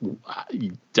 It's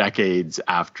decades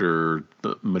after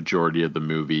the majority of the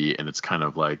movie, and it's kind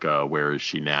of like where is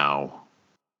she now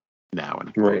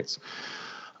in quotes.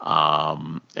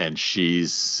 And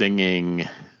she's singing,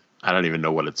 I don't even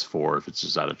know what it's for, if it's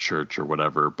just at a church or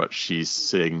whatever, but she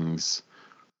sings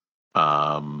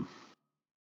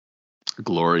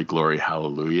Glory, Glory,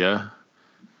 Hallelujah.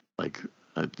 Like,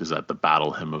 is that the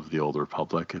Battle Hymn of the Old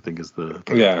Republic, I think is the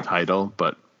title,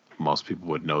 but most people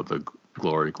would know the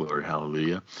Glory, Glory,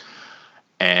 Hallelujah.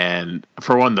 And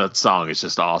for one, that song is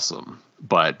just awesome,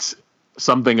 but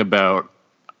something about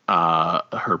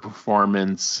her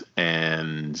performance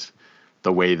and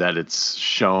the way that it's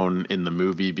shown in the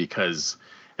movie, because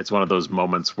it's one of those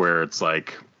moments where it's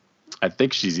like, I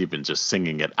think she's even just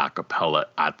singing it a cappella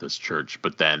at this church,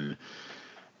 but then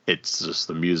it's just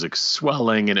the music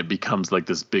swelling and it becomes like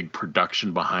this big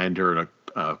production behind her and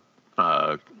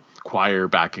a choir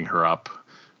backing her up,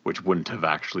 which wouldn't have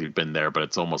actually been there, but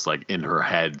it's almost like in her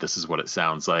head, this is what it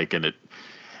sounds like. And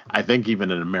I think even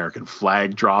an American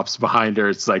flag drops behind her.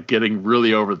 It's like getting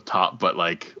really over the top, but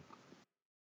like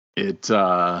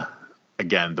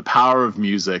again, the power of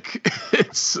music,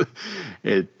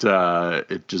 it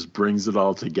just brings it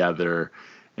all together.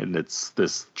 And it's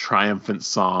this triumphant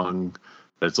song.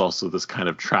 It's also this kind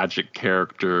of tragic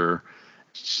character.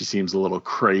 She seems a little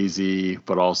crazy,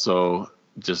 but also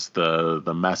just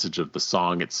the message of the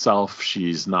song itself.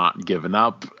 She's not given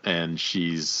up and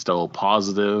she's still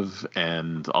positive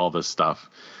and all this stuff.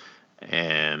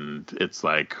 And it's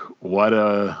like, what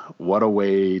a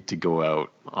way to go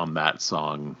out on that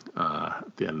song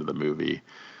at the end of the movie.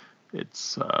 It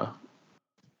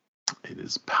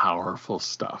is powerful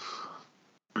stuff.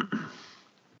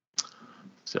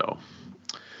 So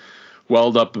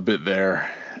welled up a bit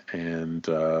there, and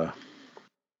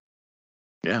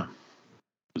yeah,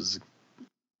 it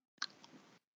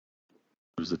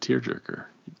was a tearjerker.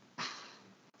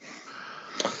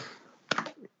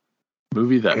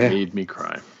 Movie that made me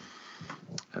cry,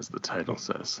 as the title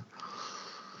says.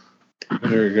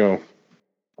 There you go.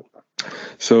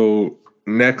 So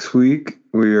next week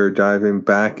we are diving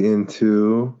back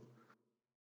into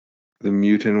the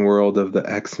mutant world of the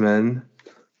X-Men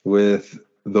with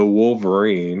the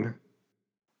Wolverine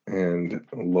and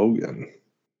Logan.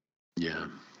 Yeah.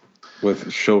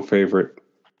 With show favorite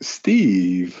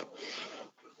Steve.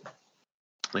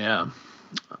 Yeah.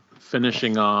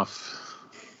 Finishing off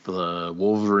the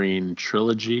Wolverine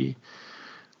trilogy,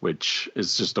 which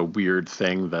is just a weird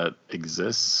thing that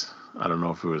exists. I don't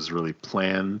know if it was really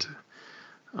planned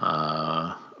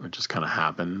or just kind of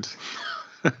happened.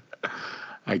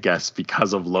 I guess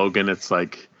because of Logan, it's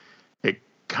like it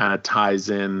kind of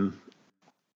ties in.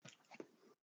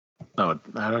 No,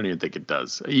 I don't even think it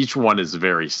does. Each one is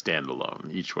very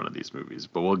standalone, each one of these movies,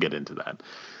 but we'll get into that.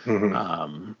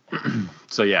 Mm-hmm.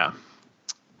 So yeah,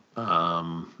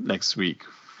 next week,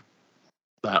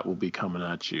 that will be coming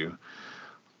at you,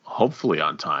 hopefully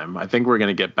on time. I think we're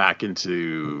going to get back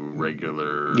into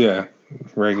regular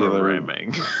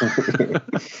programming.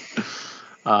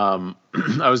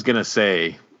 I was going to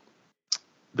say,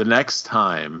 the next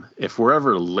time, if we're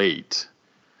ever late,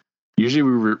 usually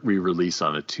we release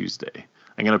on a Tuesday.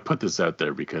 I'm going to put this out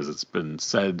there because it's been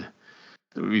said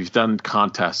we've done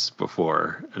contests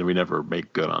before and we never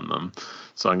make good on them.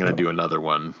 So I'm going to do another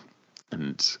one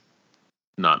and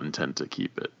not intend to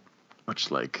keep it,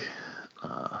 much like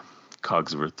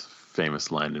Cogsworth's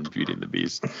famous line in Beauty and the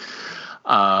Beast.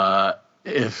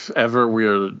 If ever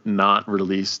we're not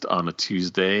released on a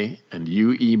Tuesday and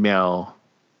you email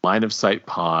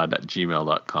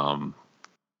lineofsightpod@gmail.com,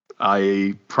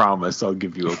 I promise I'll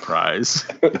give you a prize.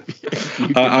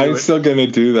 I'm still gonna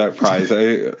do that prize.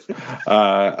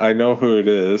 I know who it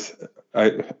is.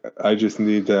 I just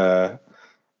need to.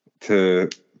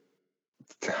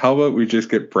 How about we just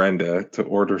get Brenda to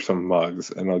order some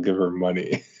mugs, and I'll give her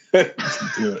money to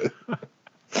do it.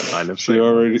 She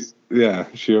already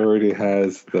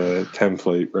has the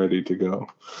template ready to go.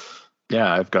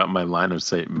 Yeah, I've got my Line of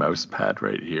Sight mouse pad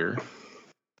right here.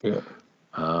 Yeah.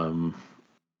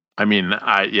 I mean,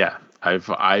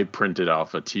 I printed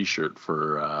off a T-shirt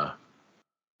for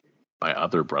my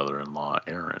other brother-in-law,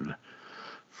 Aaron,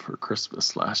 for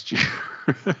Christmas last year.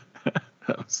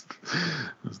 that was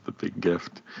the big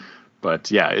gift.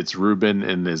 But yeah, it's Ruben,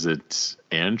 and is it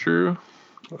Andrew?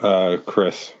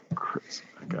 Chris. Chris.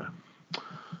 Okay.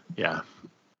 Yeah.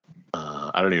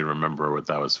 I don't even remember what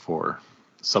that was for.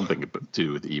 Something to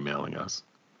do with emailing us.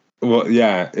 Well,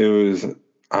 yeah, it was.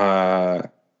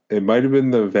 It might have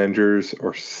been the Avengers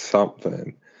or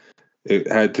something.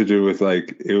 It had to do with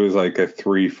it was like a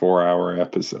 3-4 hour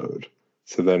episode.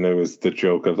 So then it was the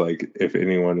joke of if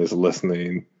anyone is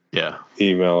listening,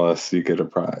 email us, you get a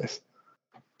prize.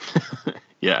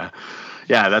 Yeah,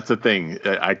 that's the thing.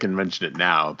 I can mention it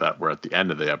now that we're at the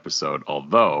end of the episode,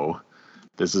 although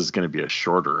this is going to be a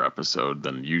shorter episode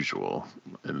than usual,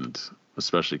 and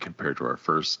especially compared to our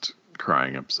first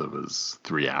crying episode was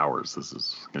 3 hours. This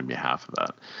is going to be half of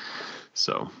that.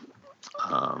 So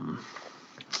a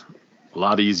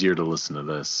lot easier to listen to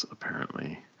this,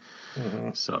 apparently.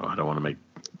 Mm-hmm. So I don't want to make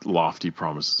lofty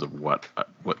promises of what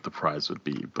the prize would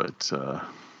be, but I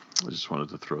just wanted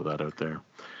to throw that out there.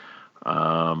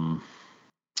 I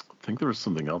think there was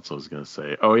something else I was going to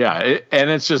say. Oh yeah, and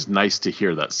it's just nice to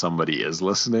hear that somebody is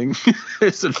listening.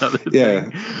 It's another thing. Yeah,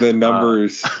 the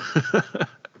numbers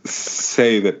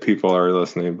say that people are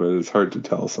listening, but it's hard to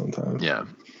tell sometimes. Yeah,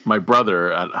 my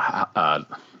brother at not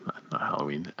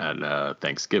Halloween, at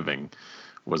Thanksgiving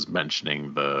was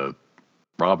mentioning the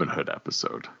Robin Hood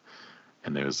episode,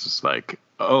 and it was just like,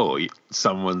 oh,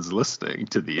 someone's listening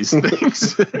to these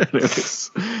things. It's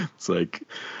like,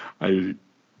 I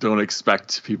don't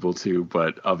expect people to,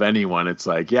 but of anyone, it's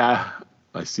like, yeah,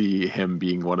 I see him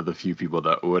being one of the few people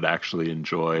that would actually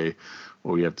enjoy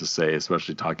what we have to say,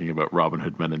 especially talking about Robin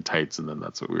Hood Men in Tights. And then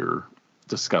that's what we were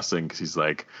discussing, because he's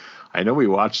like, I know we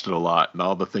watched it a lot and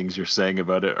all the things you're saying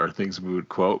about it are things we would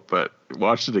quote, but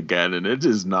watch it again and it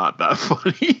is not that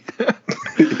funny.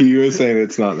 He was saying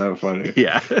it's not that funny.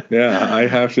 Yeah. Yeah, I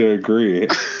have to agree.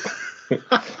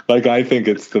 I think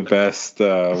it's the best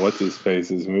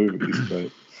what's-his-face's movies,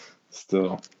 but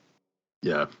still.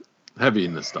 Yeah. Heavy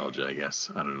nostalgia, I guess.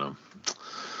 I don't know.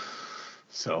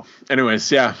 So,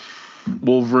 anyways, yeah.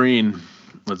 Wolverine.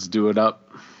 Let's do it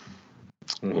up.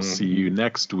 Mm-hmm. We'll see you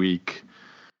next week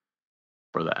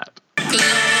for that.